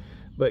far.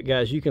 But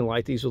guys, you can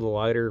light these with a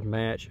lighter,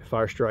 match,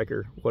 fire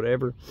striker,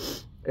 whatever,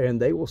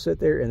 and they will sit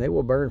there and they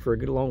will burn for a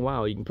good long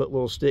while. You can put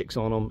little sticks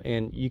on them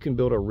and you can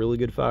build a really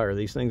good fire.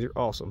 These things are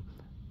awesome.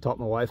 Taught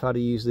my wife how to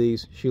use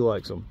these. She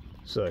likes them.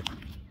 So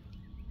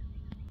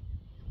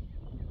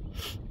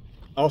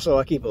also,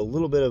 I keep a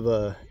little bit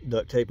of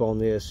duct tape on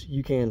this.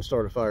 You can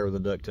start a fire with a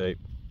duct tape,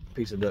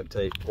 piece of duct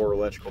tape, or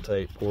electrical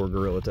tape, or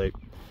Gorilla tape,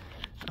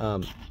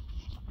 and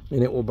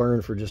it will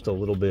burn for just a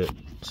little bit.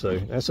 So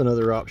that's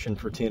another option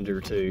for tinder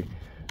too.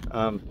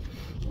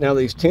 Now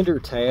these tinder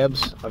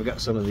tabs, I've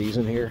got some of these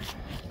in here.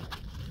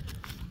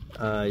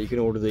 You can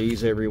order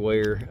these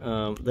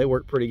everywhere. They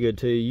work pretty good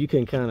too. You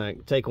can kind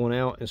of take one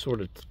out and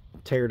sort of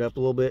tear it up a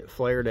little bit,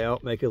 flare it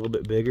out, make it a little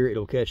bit bigger.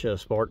 It'll catch a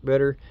spark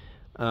better.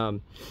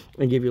 And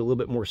give you a little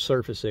bit more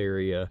surface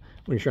area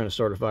when you're trying to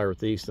start a fire with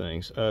these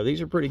things.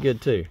 These are pretty good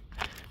too.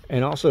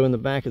 And also in the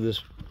back of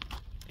this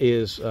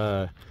is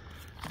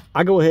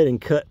I go ahead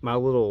and cut my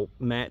little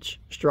match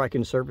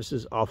striking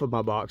surfaces off of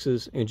my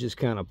boxes and just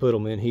kind of put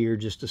them in here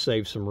just to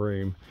save some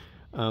room.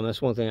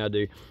 That's one thing I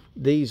do.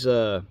 These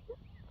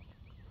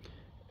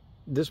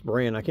this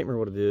brand, I can't remember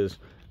what it is,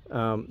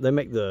 they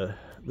make the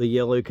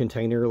yellow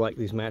container, like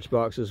these match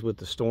boxes with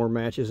the storm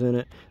matches in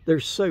it. They're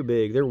so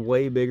big. They're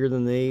way bigger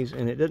than these,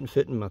 and it doesn't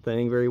fit in my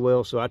thing very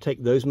well. So I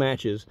take those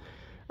matches,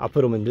 I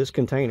put them in this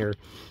container,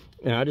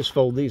 and I just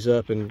fold these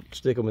up and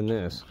stick them in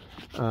this.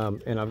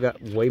 And I've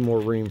got way more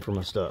room for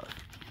my stuff.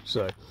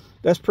 So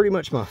that's pretty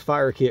much my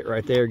fire kit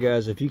right there,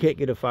 guys. If you can't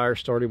get a fire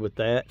started with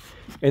that,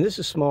 and this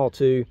is small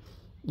too,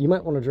 you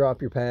might want to drop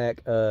your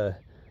pack,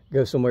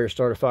 go somewhere to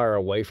start a fire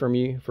away from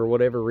you. For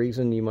whatever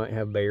reason, you might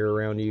have bear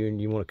around you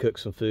and you want to cook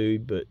some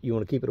food, but you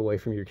want to keep it away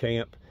from your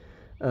camp.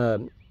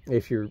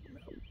 If you're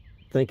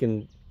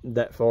thinking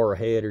that far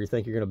ahead, or you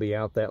think you're going to be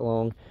out that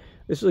long,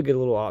 this is a good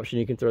little option.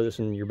 You can throw this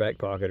in your back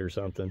pocket or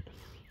something.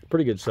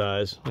 Pretty good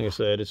size. Like I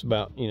said, it's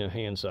about,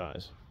 hand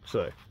size.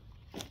 So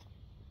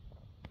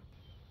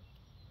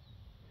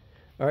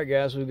all right,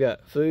 guys, we've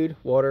got food,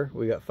 water,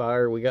 we got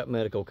fire, we got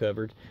medical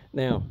covered.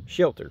 Now,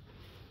 shelter.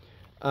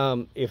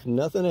 If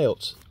nothing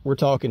else, we're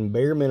talking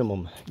bare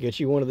minimum. Get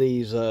you one of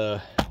these,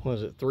 what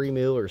is it, 3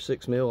 mil or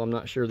 6 mil? I'm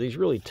not sure. These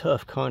really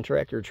tough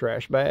contractor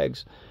trash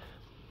bags.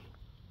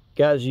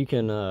 Guys, you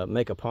can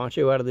make a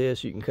poncho out of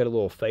this. You can cut a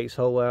little face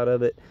hole out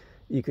of it.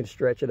 You can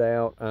stretch it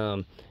out.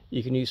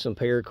 You can use some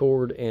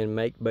paracord and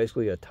make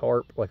basically a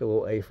tarp, like a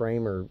little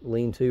A-frame or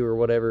lean-to or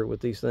whatever with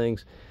these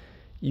things.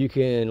 You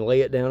can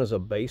lay it down as a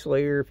base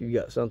layer if you've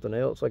got something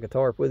else, like a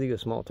tarp with you, a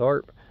small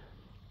tarp.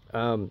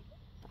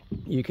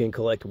 You can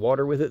collect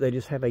water with it. They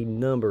just have a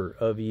number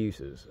of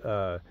uses.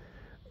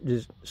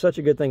 Just such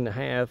a good thing to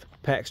have.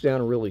 Packs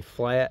down really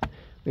flat.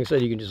 Like I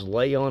said, you can just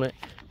lay on it.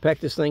 Pack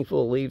this thing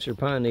full of leaves or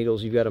pine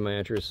needles, you've got a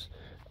mattress.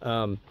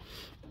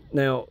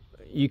 Now,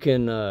 you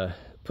can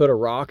put a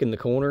rock in the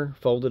corner,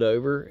 fold it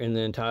over, and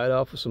then tie it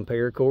off with some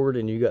paracord,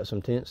 and you got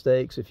some tent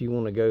stakes if you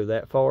want to go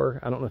that far.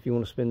 I don't know if you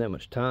want to spend that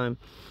much time,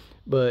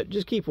 but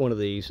just keep one of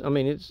these. I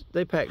mean,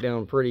 they pack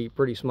down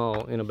pretty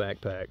small in a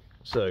backpack.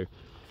 So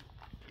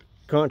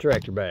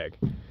contractor bag.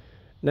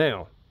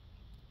 Now,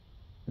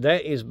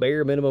 that is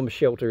bare minimum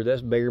shelter.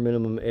 That's bare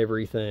minimum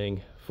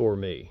everything for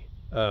me.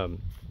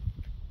 I'm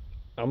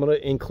going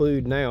to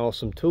include now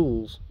some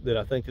tools that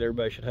I think that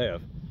everybody should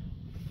have.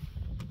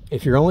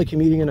 If you're only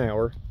commuting an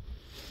hour,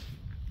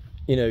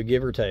 you know,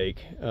 give or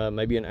take,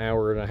 maybe an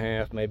hour and a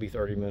half, maybe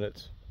 30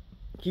 minutes,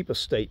 keep a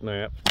state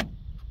map.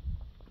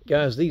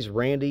 Guys, these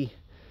Randy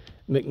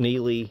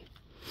McNeely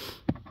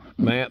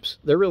maps,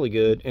 they're really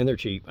good and they're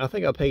cheap. I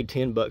think I paid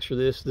 10 bucks for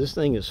this. This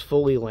thing is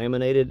fully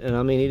laminated, and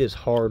I mean, it is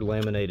hard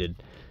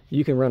laminated.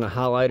 You can run a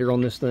highlighter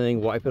on this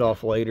thing, wipe it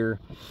off later.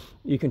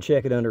 You can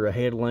check it under a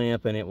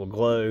headlamp and it will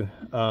glow.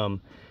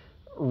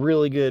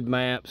 Really good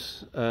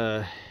maps.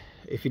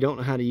 If you don't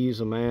know how to use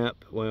a map,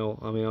 well,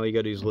 I mean, all you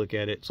gotta do is look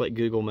at it. It's like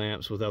Google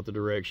Maps without the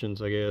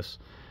directions, I guess.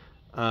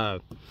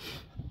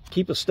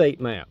 Keep a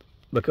state map,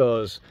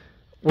 because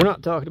we're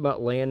not talking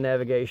about land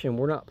navigation.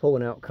 We're not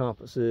pulling out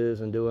compasses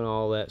and doing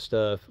all that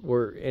stuff.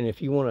 And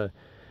if you want to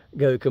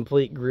go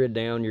complete grid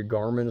down, your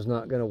Garmin's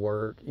not going to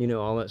work, you know,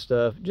 all that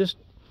stuff. Just,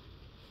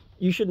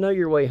 you should know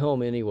your way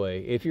home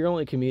anyway. If you're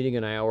only commuting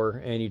an hour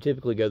and you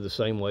typically go the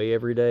same way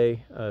every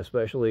day,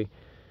 especially,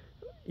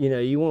 you know,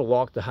 you want to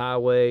walk the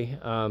highway.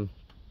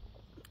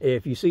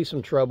 If you see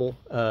some trouble,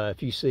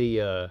 if you see,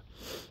 I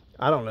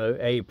don't know,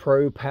 a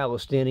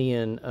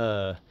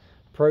pro-Palestinian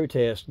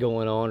protest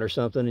going on or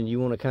something, and you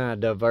want to kind of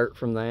divert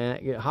from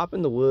that, hop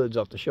in the woods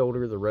off the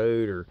shoulder of the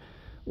road, or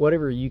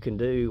whatever you can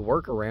do,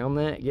 work around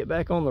that, get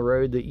back on the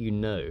road that you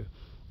know.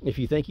 If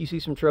you think you see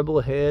some trouble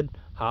ahead,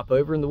 hop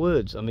over in the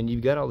woods. I mean,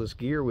 you've got all this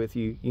gear with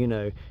you, you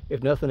know.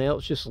 If nothing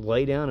else, just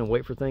lay down and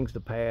wait for things to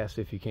pass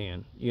if you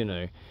can, you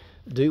know.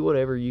 Do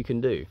whatever you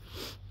can do.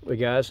 But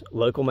guys,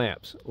 local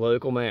maps.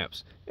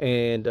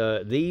 And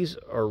these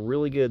are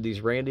really good,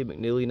 these Randy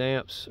McNeely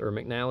maps, or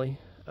McNally.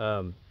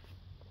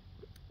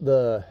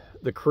 The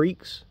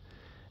creeks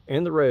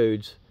and the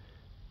roads,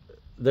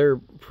 they're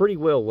pretty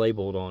well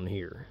labeled on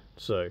here.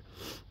 So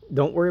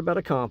don't worry about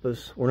a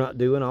compass. We're not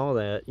doing all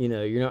that. You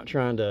know, you're not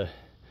trying to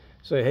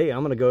say, hey, I'm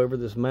going to go over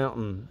this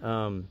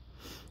mountain.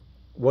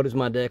 What is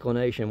my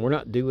declination? We're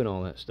not doing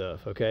all that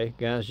stuff, okay?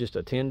 Guys, just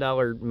a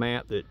 $10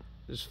 map that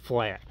is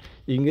flat.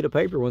 You can get a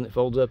paper one that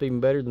folds up even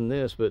better than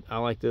this, but I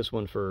like this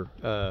one for,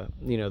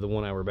 you know, the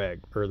 1 hour bag,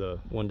 or the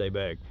 1 day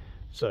bag.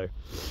 So,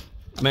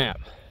 map.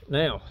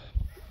 Now,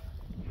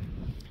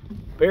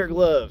 pair of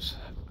gloves.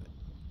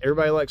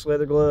 Everybody likes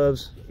leather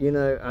gloves, you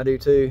know, I do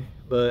too,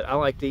 but I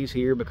like these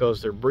here because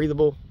they're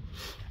breathable.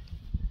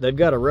 They've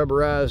got a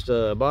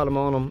rubberized bottom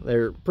on them.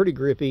 They're pretty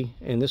grippy,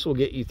 and this will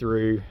get you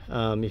through.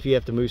 If you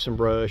have to move some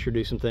brush or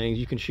do some things,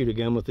 you can shoot a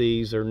gun with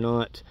these. They're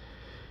not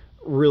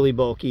really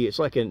bulky. It's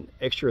like an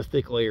extra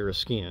thick layer of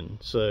skin.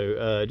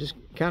 So just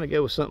kind of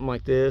go with something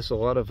like this. A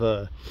lot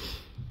of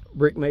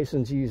brick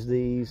masons use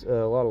these.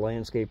 A lot of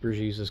landscapers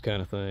use this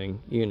kind of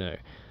thing, you know.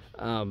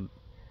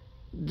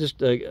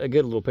 Just a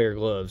good little pair of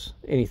gloves.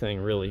 Anything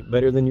really.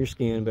 Better than your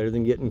skin, better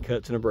than getting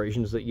cuts and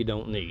abrasions that you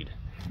don't need.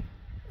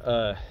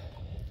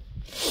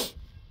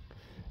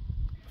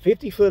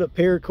 50 foot of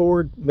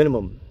paracord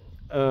minimum.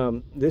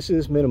 This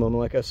is minimum,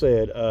 like I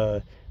said.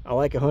 I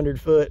like 100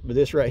 foot, but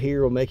this right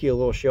here will make you a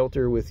little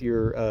shelter with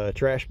your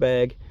trash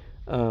bag,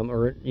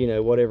 or, you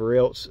know, whatever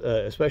else,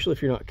 especially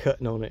if you're not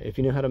cutting on it. If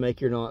you know how to make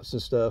your knots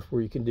and stuff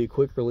where you can do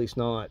quick release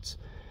knots,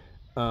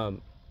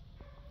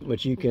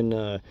 but you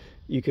can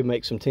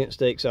make some tent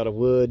stakes out of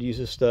wood, use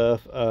this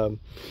stuff.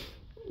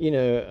 You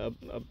know,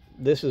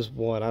 this is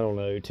what, I don't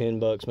know, 10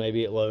 bucks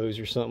maybe at Lowe's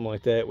or something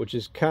like that, which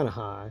is kind of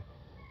high,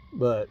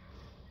 but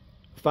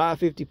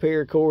 550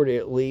 paracord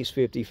at least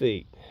 50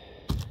 feet.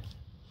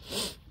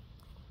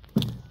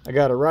 I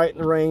got a Write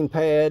in the Rain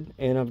pad,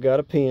 and I've got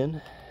a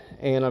pen,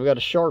 and I've got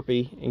a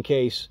Sharpie in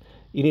case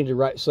you need to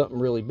write something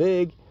really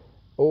big,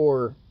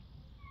 or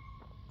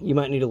you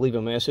might need to leave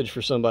a message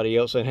for somebody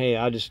else saying, hey,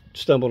 I just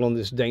stumbled on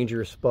this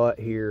dangerous spot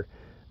here.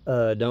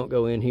 Don't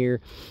go in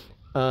here.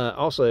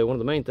 Also, one of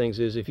the main things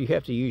is if you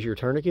have to use your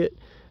tourniquet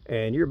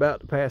and you're about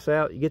to pass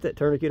out, you get that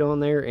tourniquet on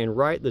there and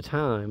write the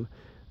time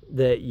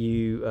that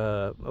you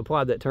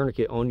applied that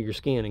tourniquet on your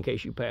skin in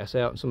case you pass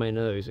out and somebody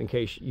knows, in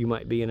case you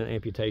might be in an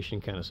amputation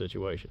kind of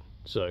situation.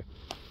 So,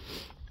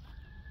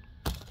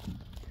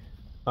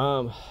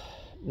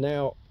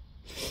 now,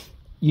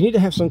 you need to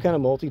have some kind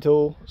of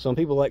multi-tool. Some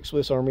people like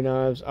Swiss Army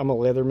knives. I'm a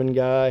Leatherman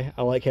guy.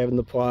 I like having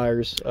the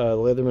pliers,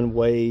 Leatherman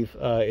Wave.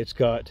 It's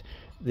got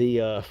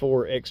the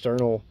 4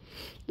 external,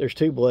 there's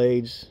 2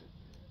 blades,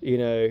 you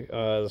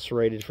know,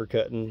 serrated for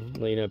cutting,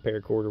 you know,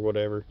 paracord or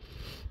whatever.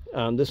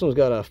 This one's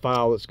got a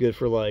file that's good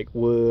for like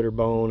wood or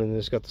bone, and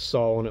it's got the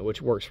saw on it,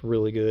 which works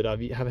really good.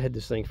 I've had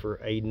this thing for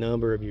a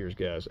number of years,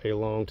 guys, a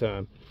long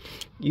time.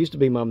 It used to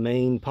be my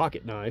main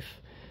pocket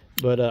knife,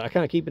 but I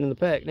kind of keep it in the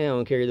pack now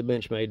and carry the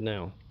Benchmade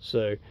now.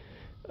 So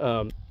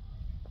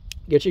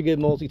get you a good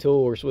multi-tool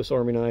or Swiss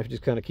Army knife,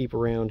 just kind of keep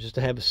around just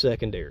to have a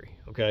secondary,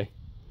 okay?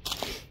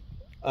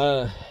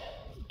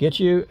 Get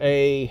you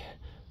a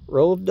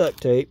roll of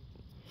duct tape,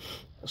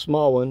 a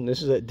small one.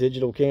 This is that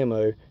digital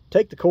camo.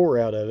 Take the core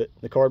out of it,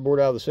 the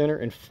cardboard out of the center,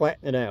 and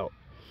flatten it out.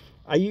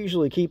 I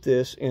usually keep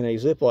this in a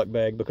Ziploc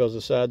bag because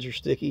the sides are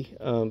sticky,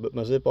 but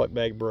my Ziploc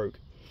bag broke.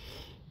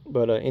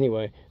 But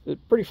anyway, it's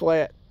pretty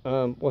flat.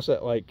 What's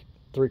that, like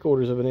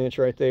 3/4 of an inch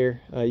right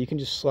there? You can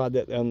just slide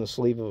that down the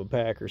sleeve of a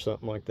pack or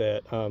something like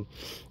that.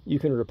 You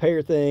can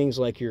repair things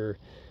like your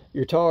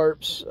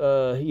tarps,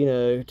 you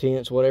know,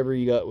 tents, whatever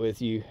you got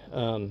with you.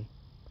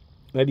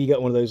 Maybe you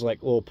got one of those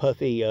like little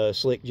puffy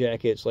slick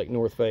jackets like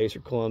North Face or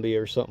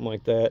Columbia or something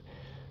like that.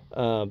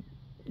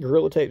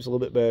 Gorilla Tape's a little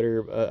bit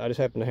better. I just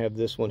happen to have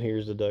this one here,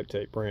 is the duct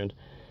tape brand.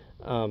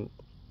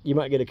 You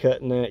might get a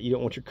cut in that. You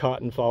don't want your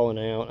cotton falling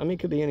out. I mean, it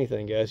could be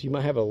anything, guys. You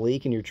might have a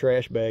leak in your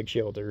trash bag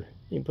shelter.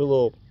 You can put a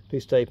little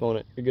piece of tape on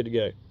it. You're good to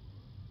go.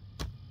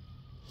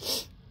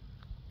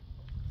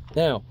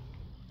 Now,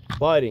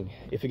 lighting.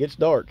 If it gets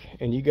dark,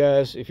 and you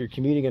guys, if you're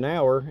commuting an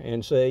hour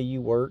and say you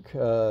work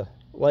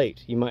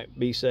late, you might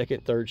be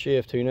second, third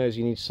shift, who knows,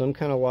 you need some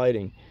kind of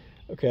lighting.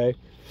 Okay,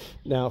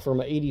 now for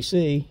my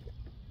EDC,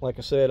 like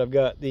I said, I've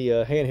got the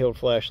handheld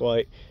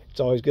flashlight.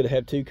 It's always good to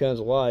have two kinds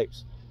of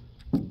lights,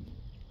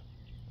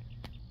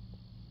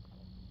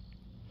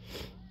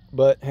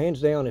 but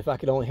hands down, if I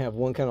could only have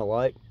one kind of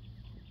light,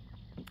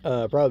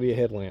 probably a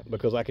headlamp,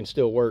 because I can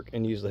still work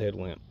and use the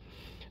headlamp.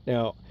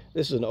 Now,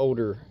 this is an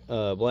older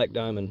Black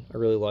Diamond. I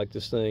really like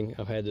this thing.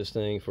 I've had this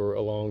thing for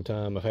a long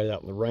time. I've had it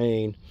out in the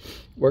rain.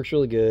 Works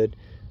really good.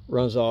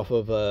 Runs off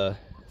of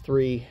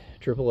 3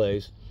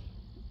 AAAs.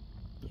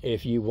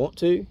 If you want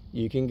to,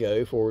 you can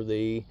go for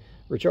the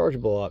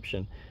rechargeable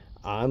option.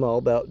 I'm all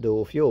about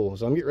dual fuel,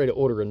 so I'm getting ready to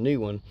order a new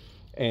one,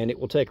 and it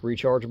will take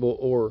rechargeable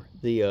or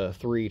the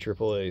 3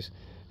 AAAs.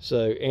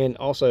 So, and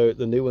also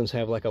the new ones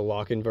have like a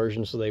lock-in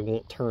version, so they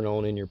won't turn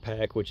on in your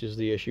pack, which is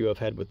the issue I've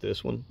had with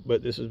this one.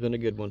 But this has been a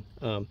good one.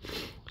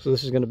 So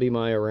this is going to be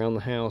my around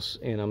the house,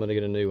 and I'm going to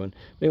get a new one.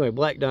 But anyway,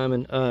 Black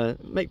Diamond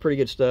make pretty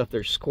good stuff.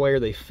 They're square.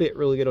 They fit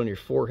really good on your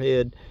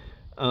forehead.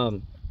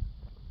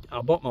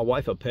 I bought my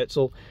wife a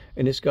Petzl,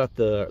 and it's got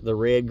the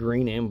red,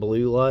 green, and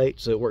blue light,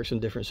 so it works in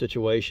different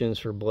situations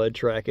for blood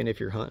tracking if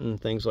you're hunting,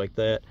 things like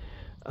that.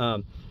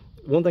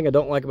 One thing I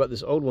don't like about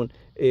this old one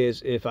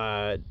is if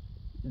I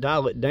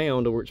dial it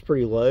down to where it's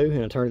pretty low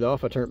and I turn it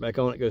off, I turn it back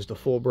on, it goes to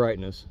full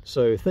brightness.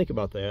 So think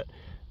about that.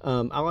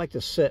 I like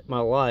to set my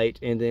light,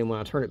 and then when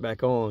I turn it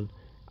back on,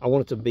 I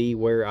want it to be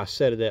where I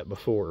set it at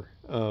before.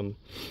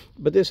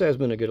 But this has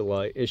been a good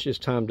light. It's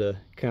just time to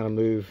kind of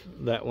move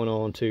that one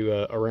on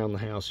to around the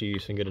house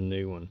use and get a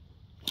new one.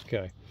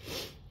 Okay,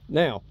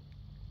 now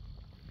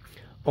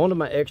on to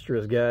my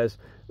extras, guys.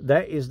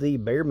 That is the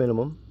bare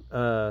minimum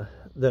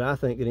that I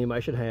think that anybody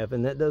should have,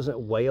 and that doesn't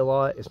weigh a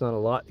lot. It's not a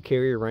lot to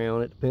carry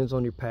around. It depends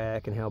on your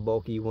pack and how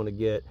bulky you want to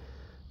get.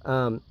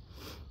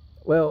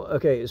 Well,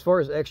 okay, as far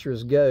as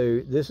extras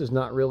go, this is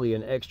not really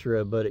an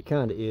extra, but it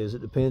kind of is.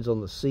 It depends on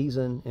the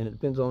season, and it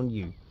depends on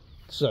you.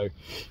 So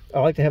I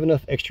like to have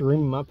enough extra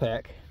room in my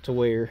pack to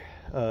where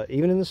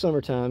even in the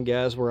summertime,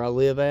 guys, where I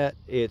live at,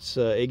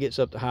 it gets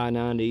up to high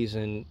 90s,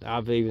 and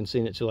I've even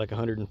seen it to like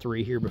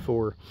 103 here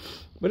before,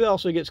 but it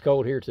also gets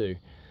cold here too.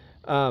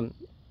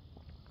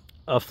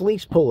 A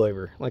fleece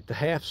pullover, like the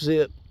half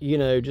zip, you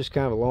know, just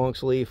kind of a long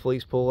sleeve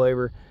fleece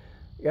pullover.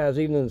 Guys,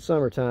 even in the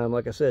summertime,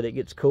 like I said, it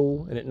gets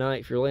cool, and at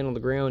night, if you're laying on the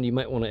ground, you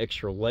might want an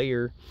extra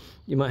layer.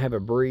 You might have a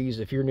breeze.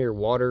 If you're near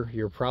water,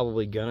 you're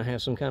probably gonna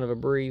have some kind of a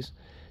breeze.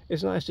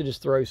 It's nice to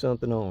just throw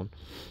something on.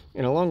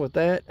 And along with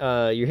that,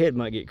 your head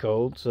might get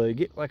cold, so you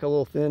get like a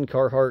little thin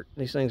Carhartt.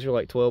 These things are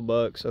like 12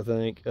 bucks, I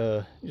think.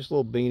 Just a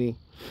little beanie,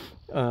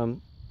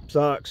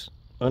 socks,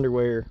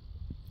 underwear,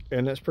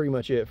 and that's pretty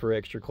much it for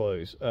extra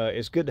clothes.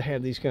 It's good to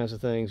have these kinds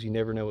of things. You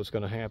never know what's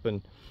going to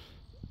happen.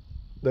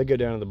 They go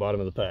down to the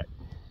bottom of the pack.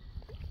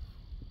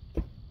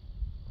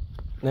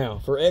 Now,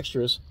 for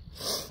extras,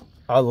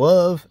 I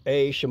love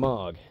a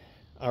shemagh.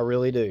 I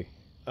really do.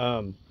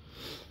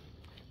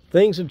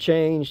 Things have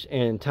changed,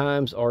 and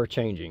times are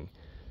changing.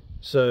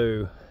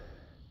 So,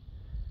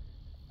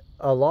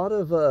 a lot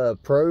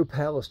of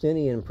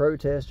pro-Palestinian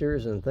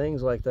protesters and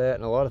things like that,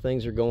 and a lot of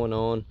things are going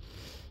on.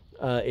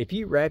 If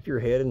you wrap your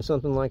head in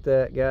something like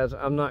that, guys,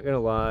 I'm not going to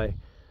lie,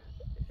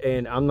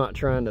 and I'm not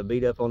trying to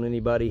beat up on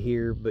anybody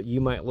here, but you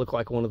might look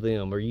like one of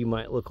them, or you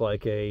might look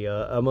like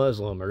a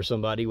Muslim, or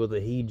somebody with a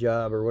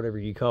hijab, or whatever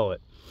you call it.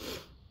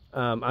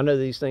 I know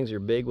these things are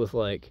big with,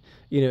 like,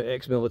 you know,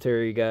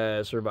 ex-military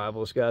guys,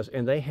 survivalist guys,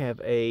 and they have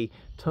a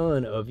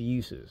ton of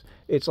uses.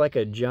 It's like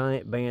a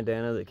giant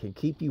bandana that can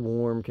keep you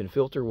warm, can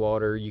filter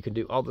water. You can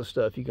do all this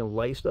stuff. You can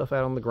lay stuff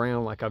out on the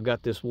ground. Like I've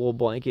got this wool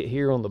blanket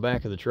here on the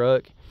back of the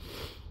truck.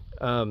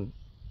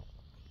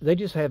 They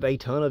just have a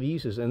ton of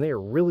uses, and they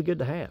are really good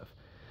to have.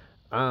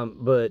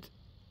 But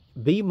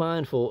be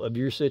mindful of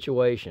your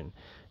situation.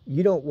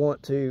 You don't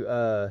want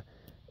to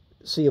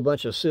see a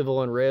bunch of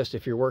civil unrest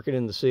if you're working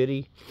in the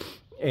city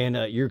and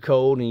you're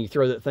cold and you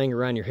throw that thing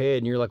around your head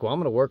and you're like, well, I'm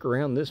going to work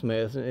around this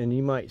mess. And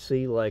you might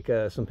see like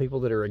some people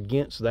that are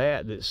against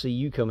that see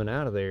you coming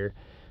out of there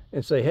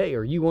and say, hey,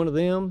 are you one of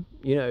them,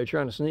 you know,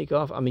 trying to sneak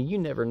off? I mean, you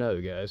never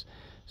know, guys.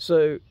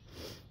 So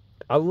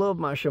I love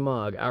my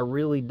Shemagh, I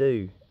really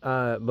do.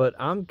 But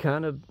I'm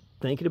kind of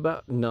thinking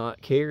about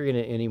not carrying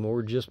it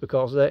anymore just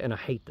because of that, and I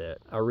hate that.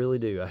 I really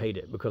do. I hate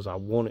it because I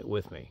want it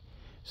with me.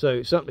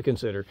 So something to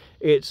consider.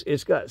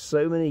 It's got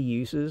so many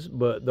uses,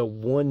 but the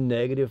one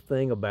negative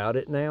thing about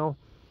it now,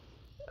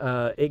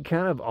 it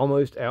kind of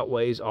almost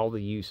outweighs all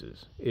the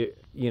uses.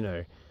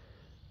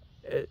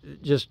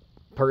 Just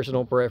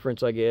personal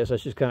preference, I guess.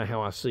 That's just kind of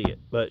how I see it.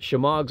 But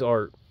Shemaghs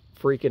are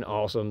freaking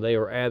awesome. They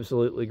are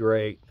absolutely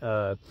great.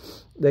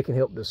 They can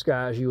help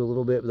disguise you a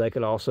little bit, but they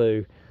can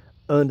also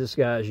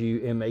undisguise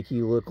you and make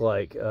you look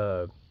like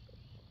an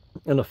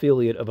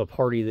affiliate of a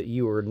party that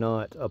you are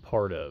not a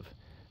part of.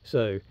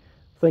 So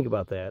think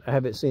about that. I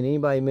haven't seen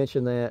anybody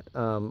mention that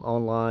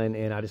online,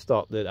 and I just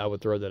thought that I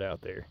would throw that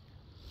out there.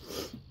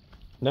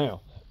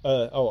 Now,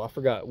 oh, I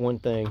forgot one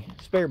thing.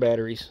 Spare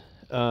batteries.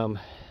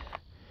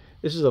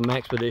 This is a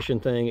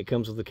Maxpedition thing. It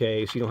comes with the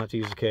case. You don't have to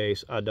use the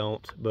case. I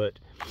don't, but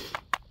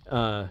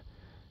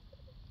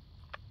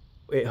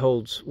it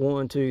holds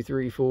 1, 2,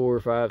 3, 4,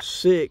 5,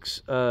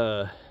 6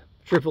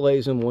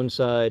 AAAs on one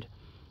side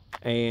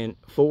and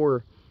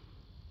 4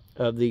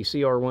 of the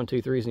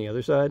CR123s on the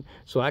other side,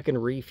 so I can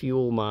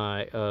refuel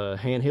my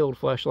handheld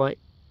flashlight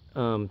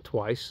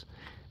twice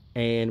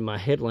and my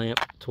headlamp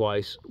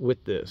twice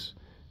with this.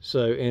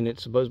 So, and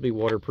it's supposed to be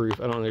waterproof.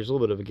 I don't know, there's a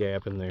little bit of a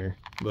gap in there,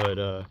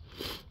 but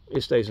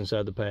it stays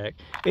inside the pack.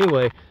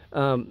 Anyway,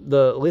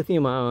 the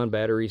lithium-ion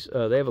batteries,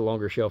 they have a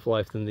longer shelf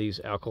life than these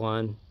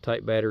alkaline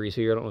type batteries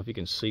here. I don't know if you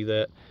can see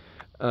that,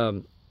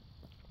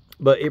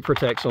 but it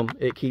protects them.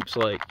 It keeps,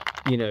 like,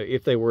 you know,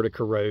 if they were to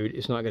corrode,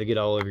 it's not going to get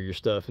all over your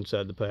stuff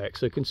inside the pack.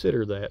 So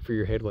consider that for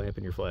your headlamp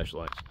and your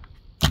flashlights.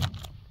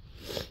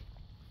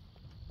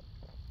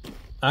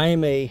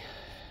 Talking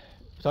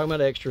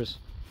about extras,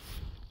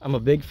 I'm a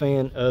big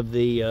fan of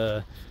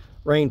the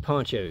rain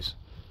ponchos.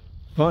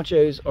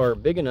 Ponchos are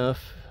big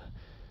enough.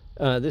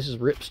 This is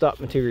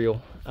ripstop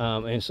material,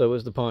 and so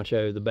is the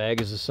poncho. The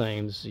bag is the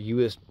same. This is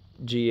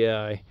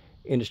USGI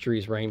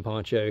Industries rain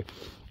poncho.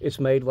 It's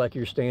made like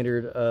your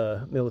standard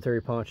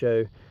military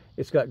poncho.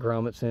 It's got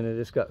grommets in it.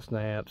 It's got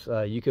snaps.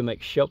 You can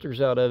make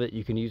shelters out of it.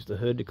 You can use the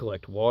hood to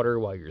collect water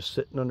while you're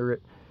sitting under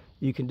it.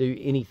 You can do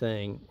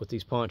anything with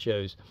these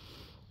ponchos.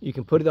 You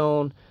can put it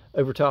on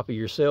over top of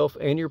yourself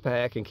and your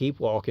pack and keep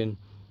walking.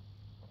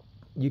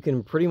 You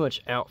can pretty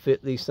much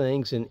outfit these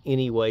things in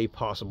any way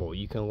possible.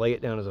 You can lay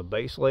it down as a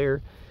base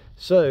layer.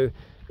 So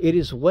it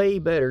is way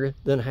better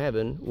than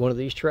having one of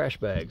these trash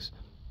bags.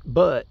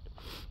 But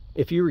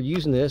if you were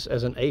using this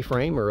as an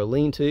A-frame or a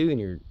lean-to and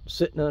you're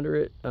sitting under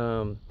it,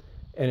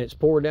 and it's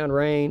pouring down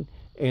rain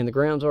and the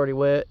ground's already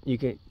wet, you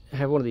can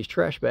have one of these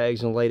trash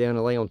bags and lay down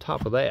and lay on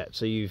top of that.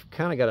 So you've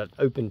kind of got an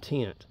open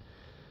tent.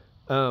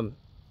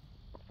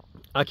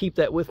 I keep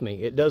that with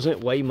me. It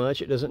doesn't weigh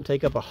much. It doesn't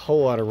take up a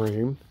whole lot of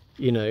room.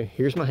 You know,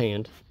 here's my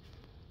hand.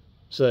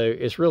 So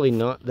it's really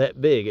not that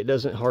big. It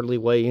doesn't hardly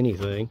weigh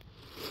anything.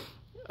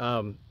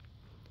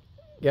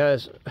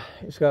 Guys,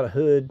 it's got a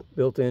hood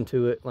built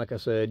into it. Like I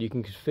said, you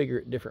can configure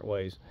it different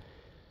ways.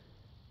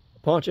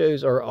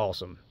 Ponchos are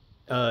awesome.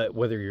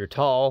 Whether you're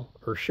tall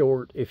or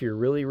short, if you're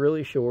really,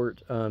 really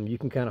short, you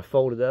can kind of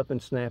fold it up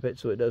and snap it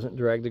so it doesn't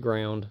drag the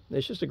ground.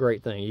 It's just a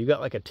great thing. You've got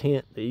like a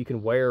tent that you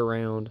can wear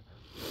around.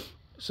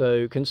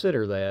 So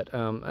consider that.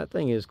 That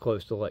thing is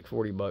close to like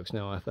 40 bucks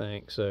now, I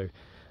think. So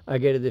I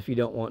get it if you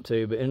don't want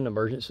to, but in an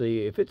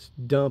emergency, if it's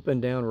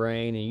dumping down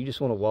rain and you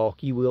just want to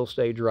walk, you will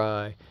stay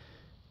dry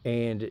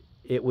and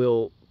it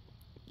will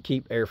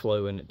keep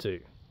airflow in it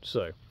too.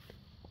 So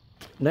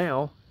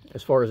now,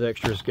 as far as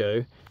extras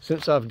go,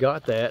 since I've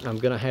got that and I'm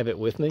going to have it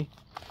with me,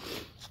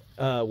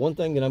 one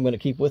thing that I'm going to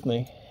keep with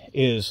me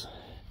is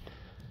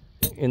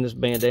in this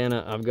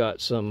bandana, I've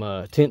got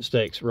some tent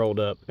stakes rolled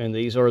up, and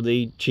these are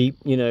the cheap,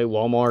 you know,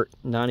 Walmart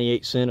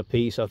 98 cent a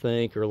piece, I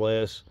think, or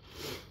less.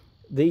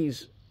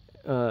 These,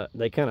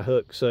 they kind of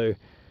hook, so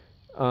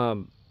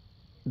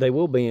they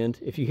will bend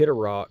if you hit a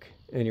rock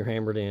and you're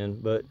hammered in,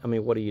 but I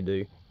mean, what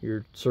do?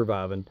 You're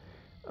surviving.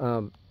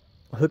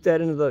 Hook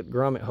that into the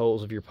grommet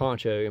holes of your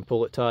poncho and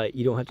pull it tight.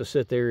 You don't have to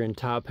sit there and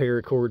tie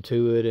paracord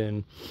to it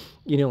and,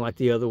 you know, like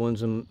the other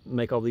ones, and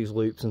make all these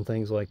loops and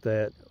things like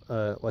that,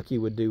 like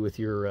you would do with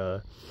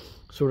your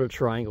sort of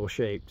triangle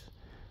shaped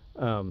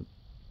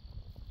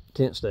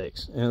tent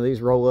stakes. And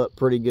these roll up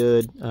pretty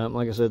good.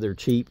 Like I said, they're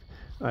cheap.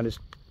 I just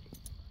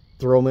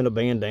throw them in a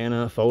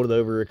bandana, fold it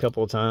over a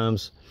couple of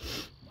times,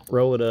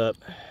 roll it up.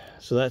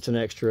 So that's an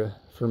extra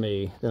for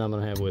me that I'm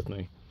gonna have with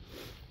me.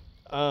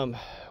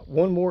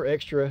 One more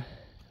extra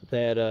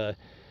that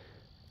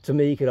to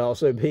me could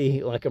also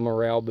be like a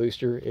morale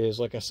booster is,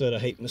 like I said, I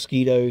hate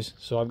mosquitoes,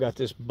 so I've got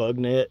this bug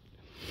net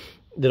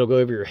that'll go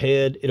over your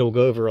head. It'll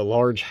go over a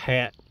large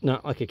hat,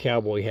 not like a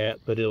cowboy hat,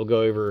 but it'll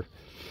go over,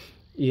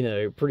 you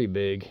know, pretty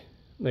big,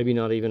 maybe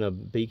not even a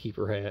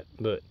beekeeper hat,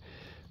 but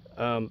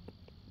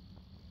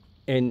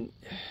and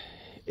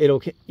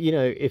it'll, you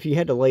know, if you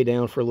had to lay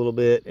down for a little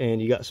bit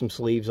and you got some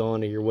sleeves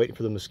on and you're waiting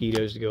for the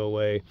mosquitoes to go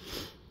away,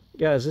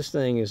 guys, this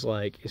thing is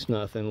like, it's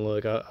nothing.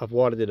 Look, I've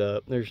wadded it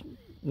up. There's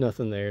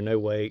nothing there, no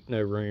weight,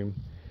 no room.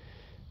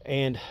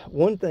 And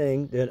one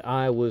thing that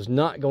I was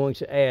not going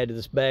to add to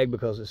this bag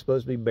because it's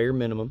supposed to be bare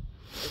minimum,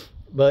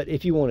 but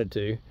if you wanted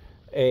to,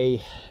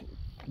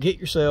 get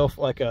yourself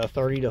like a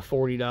 $30 to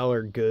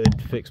 $40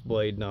 good fixed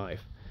blade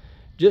knife,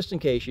 just in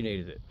case you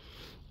needed it.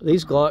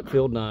 These Glock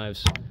field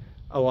knives,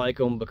 I like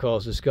them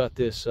because it's got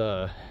this,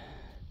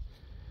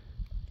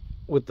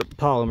 with the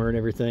polymer and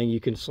everything, you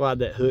can slide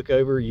that hook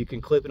over, you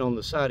can clip it on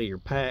the side of your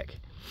pack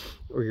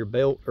or your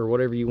belt or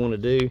whatever you want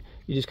to do.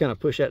 You just kind of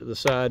push that to the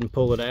side and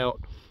pull it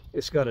out.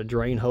 It's got a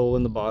drain hole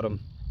in the bottom.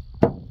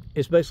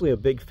 It's basically a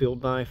big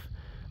field knife.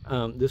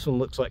 This one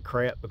looks like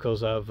crap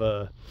because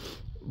I've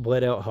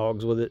bled out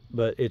hogs with it,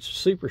 but it's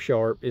super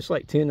sharp. It's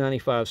like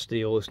 1095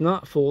 steel. It's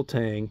not full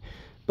tang,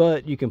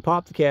 but you can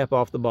pop the cap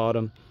off the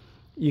bottom.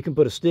 You can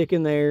put a stick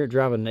in there,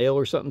 drive a nail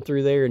or something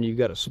through there, and you've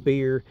got a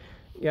spear.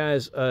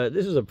 Guys,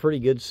 this is a pretty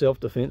good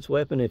self-defense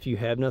weapon if you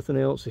have nothing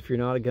else, if you're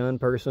not a gun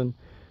person.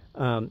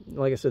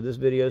 Like I said, this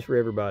video is for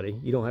everybody.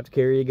 You don't have to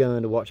carry a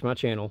gun to watch my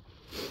channel.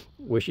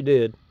 Wish you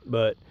did,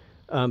 but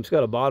it's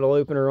got a bottle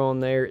opener on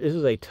there. This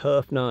is a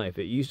tough knife.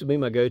 It used to be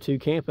my go-to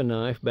camping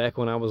knife back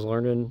when I was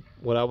learning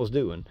what I was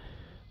doing.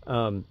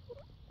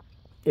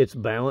 It's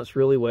balanced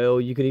really well.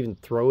 You could even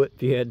throw it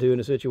if you had to in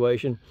a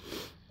situation.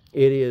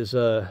 It is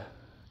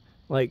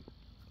like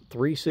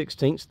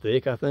 3/16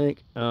 thick, I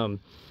think.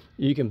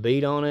 You can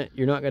beat on it.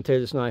 You're not going to tear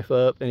this knife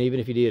up, and even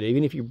if you did,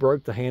 even if you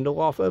broke the handle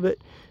off of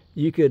it,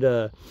 you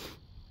could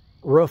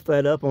rough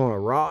that up on a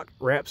rock,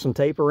 wrap some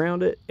tape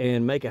around it,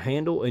 and make a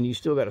handle, and you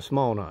still got a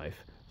small knife.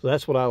 So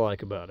that's what I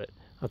like about it.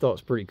 I thought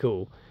it's pretty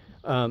cool.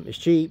 It's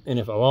cheap, and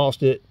if I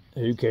lost it,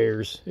 who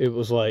cares? It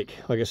was like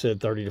I said,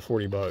 30 to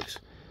 40 bucks.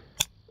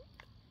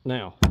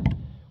 Now,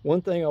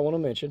 one thing I want to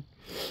mention,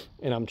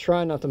 and I'm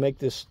trying not to make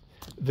this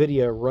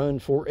video run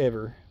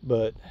forever,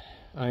 but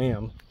I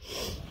am.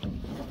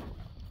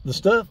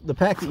 The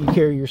pack that you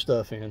carry your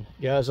stuff in.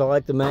 Guys, I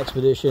like the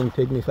Maxpedition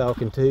Pygmy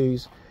Falcon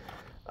 2s.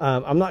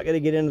 I'm not going to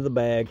get into the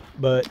bag,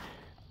 but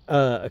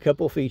a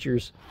couple of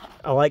features.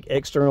 I like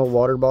external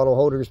water bottle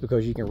holders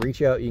because you can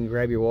reach out, you can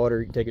grab your water,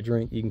 you can take a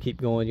drink, you can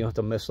keep going, you don't have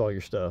to mess all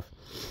your stuff.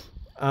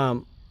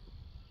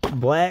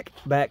 Black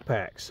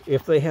backpacks,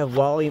 if they have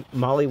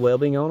Molly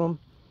webbing on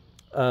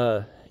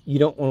them, you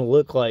don't want to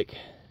look like,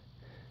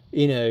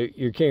 you know,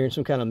 you're carrying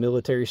some kind of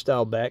military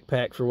style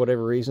backpack for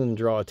whatever reason and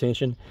draw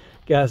attention.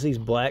 Guys, these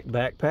black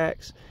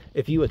backpacks,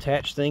 if you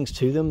attach things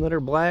to them that are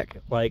black,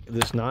 like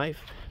this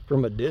knife,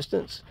 from a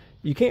distance,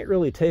 you can't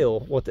really tell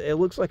what it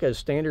looks like a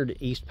standard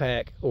East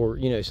pack, or,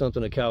 you know,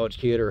 something a college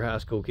kid or high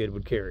school kid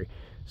would carry.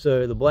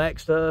 So the black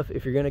stuff,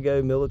 if you're going to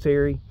go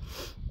military,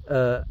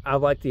 I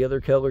like the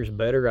other colors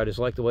better. I just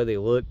like the way they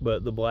look,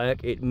 but the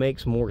black, it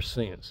makes more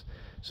sense.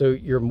 So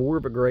you're more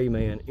of a gray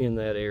man in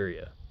that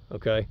area,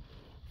 okay?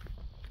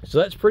 So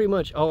that's pretty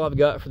much all I've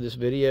got for this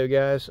video,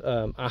 guys.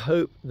 I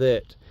hope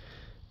that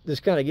this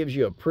kind of gives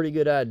you a pretty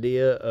good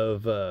idea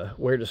of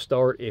where to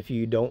start if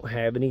you don't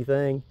have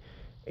anything.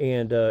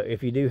 And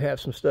if you do have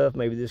some stuff,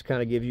 maybe this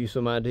kind of gives you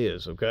some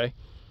ideas, okay?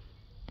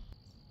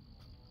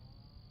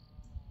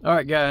 All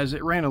right, guys,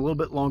 it ran a little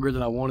bit longer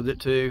than I wanted it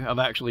to. I've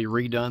actually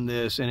redone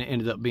this, and it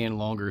ended up being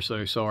longer,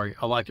 so sorry.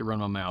 I like to run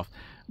my mouth.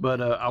 But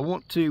I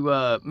want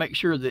to make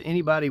sure that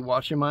anybody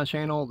watching my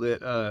channel,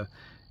 that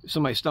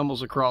somebody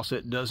stumbles across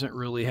it, doesn't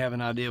really have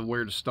an idea of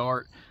where to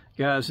start.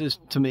 Guys, this,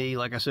 to me,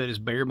 like I said, is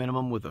bare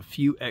minimum with a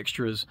few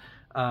extras.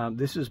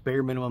 This is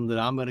bare minimum that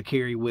I'm going to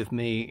carry with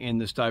me in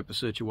this type of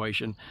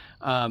situation.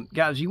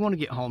 Guys, you want to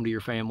get home to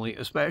your family,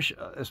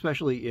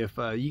 especially if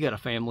you got a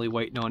family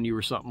waiting on you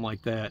or something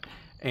like that,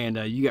 and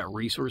you got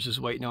resources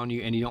waiting on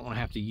you, and you don't want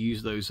to have to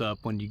use those up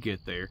when you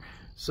get there.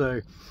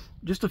 So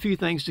just a few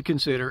things to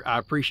consider. I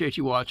appreciate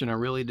you watching. I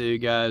really do,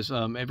 guys.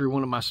 Every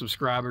one of my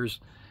subscribers,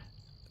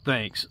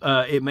 thanks.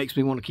 It makes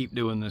me want to keep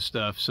doing this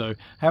stuff. So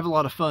have a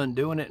lot of fun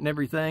doing it and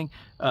everything.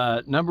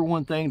 Number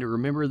one thing to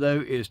remember, though,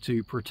 is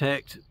to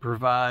protect,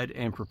 provide,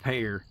 and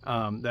prepare.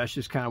 That's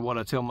just kind of what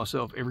I tell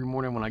myself every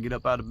morning when I get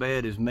up out of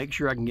bed, is make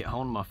sure I can get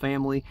home to my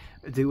family,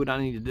 do what I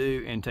need to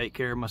do, and take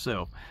care of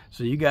myself.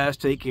 So you guys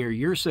take care of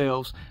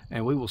yourselves,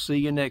 and we will see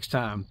you next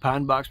time.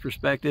 Pine Box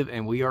Perspective,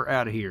 and we are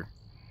out of here.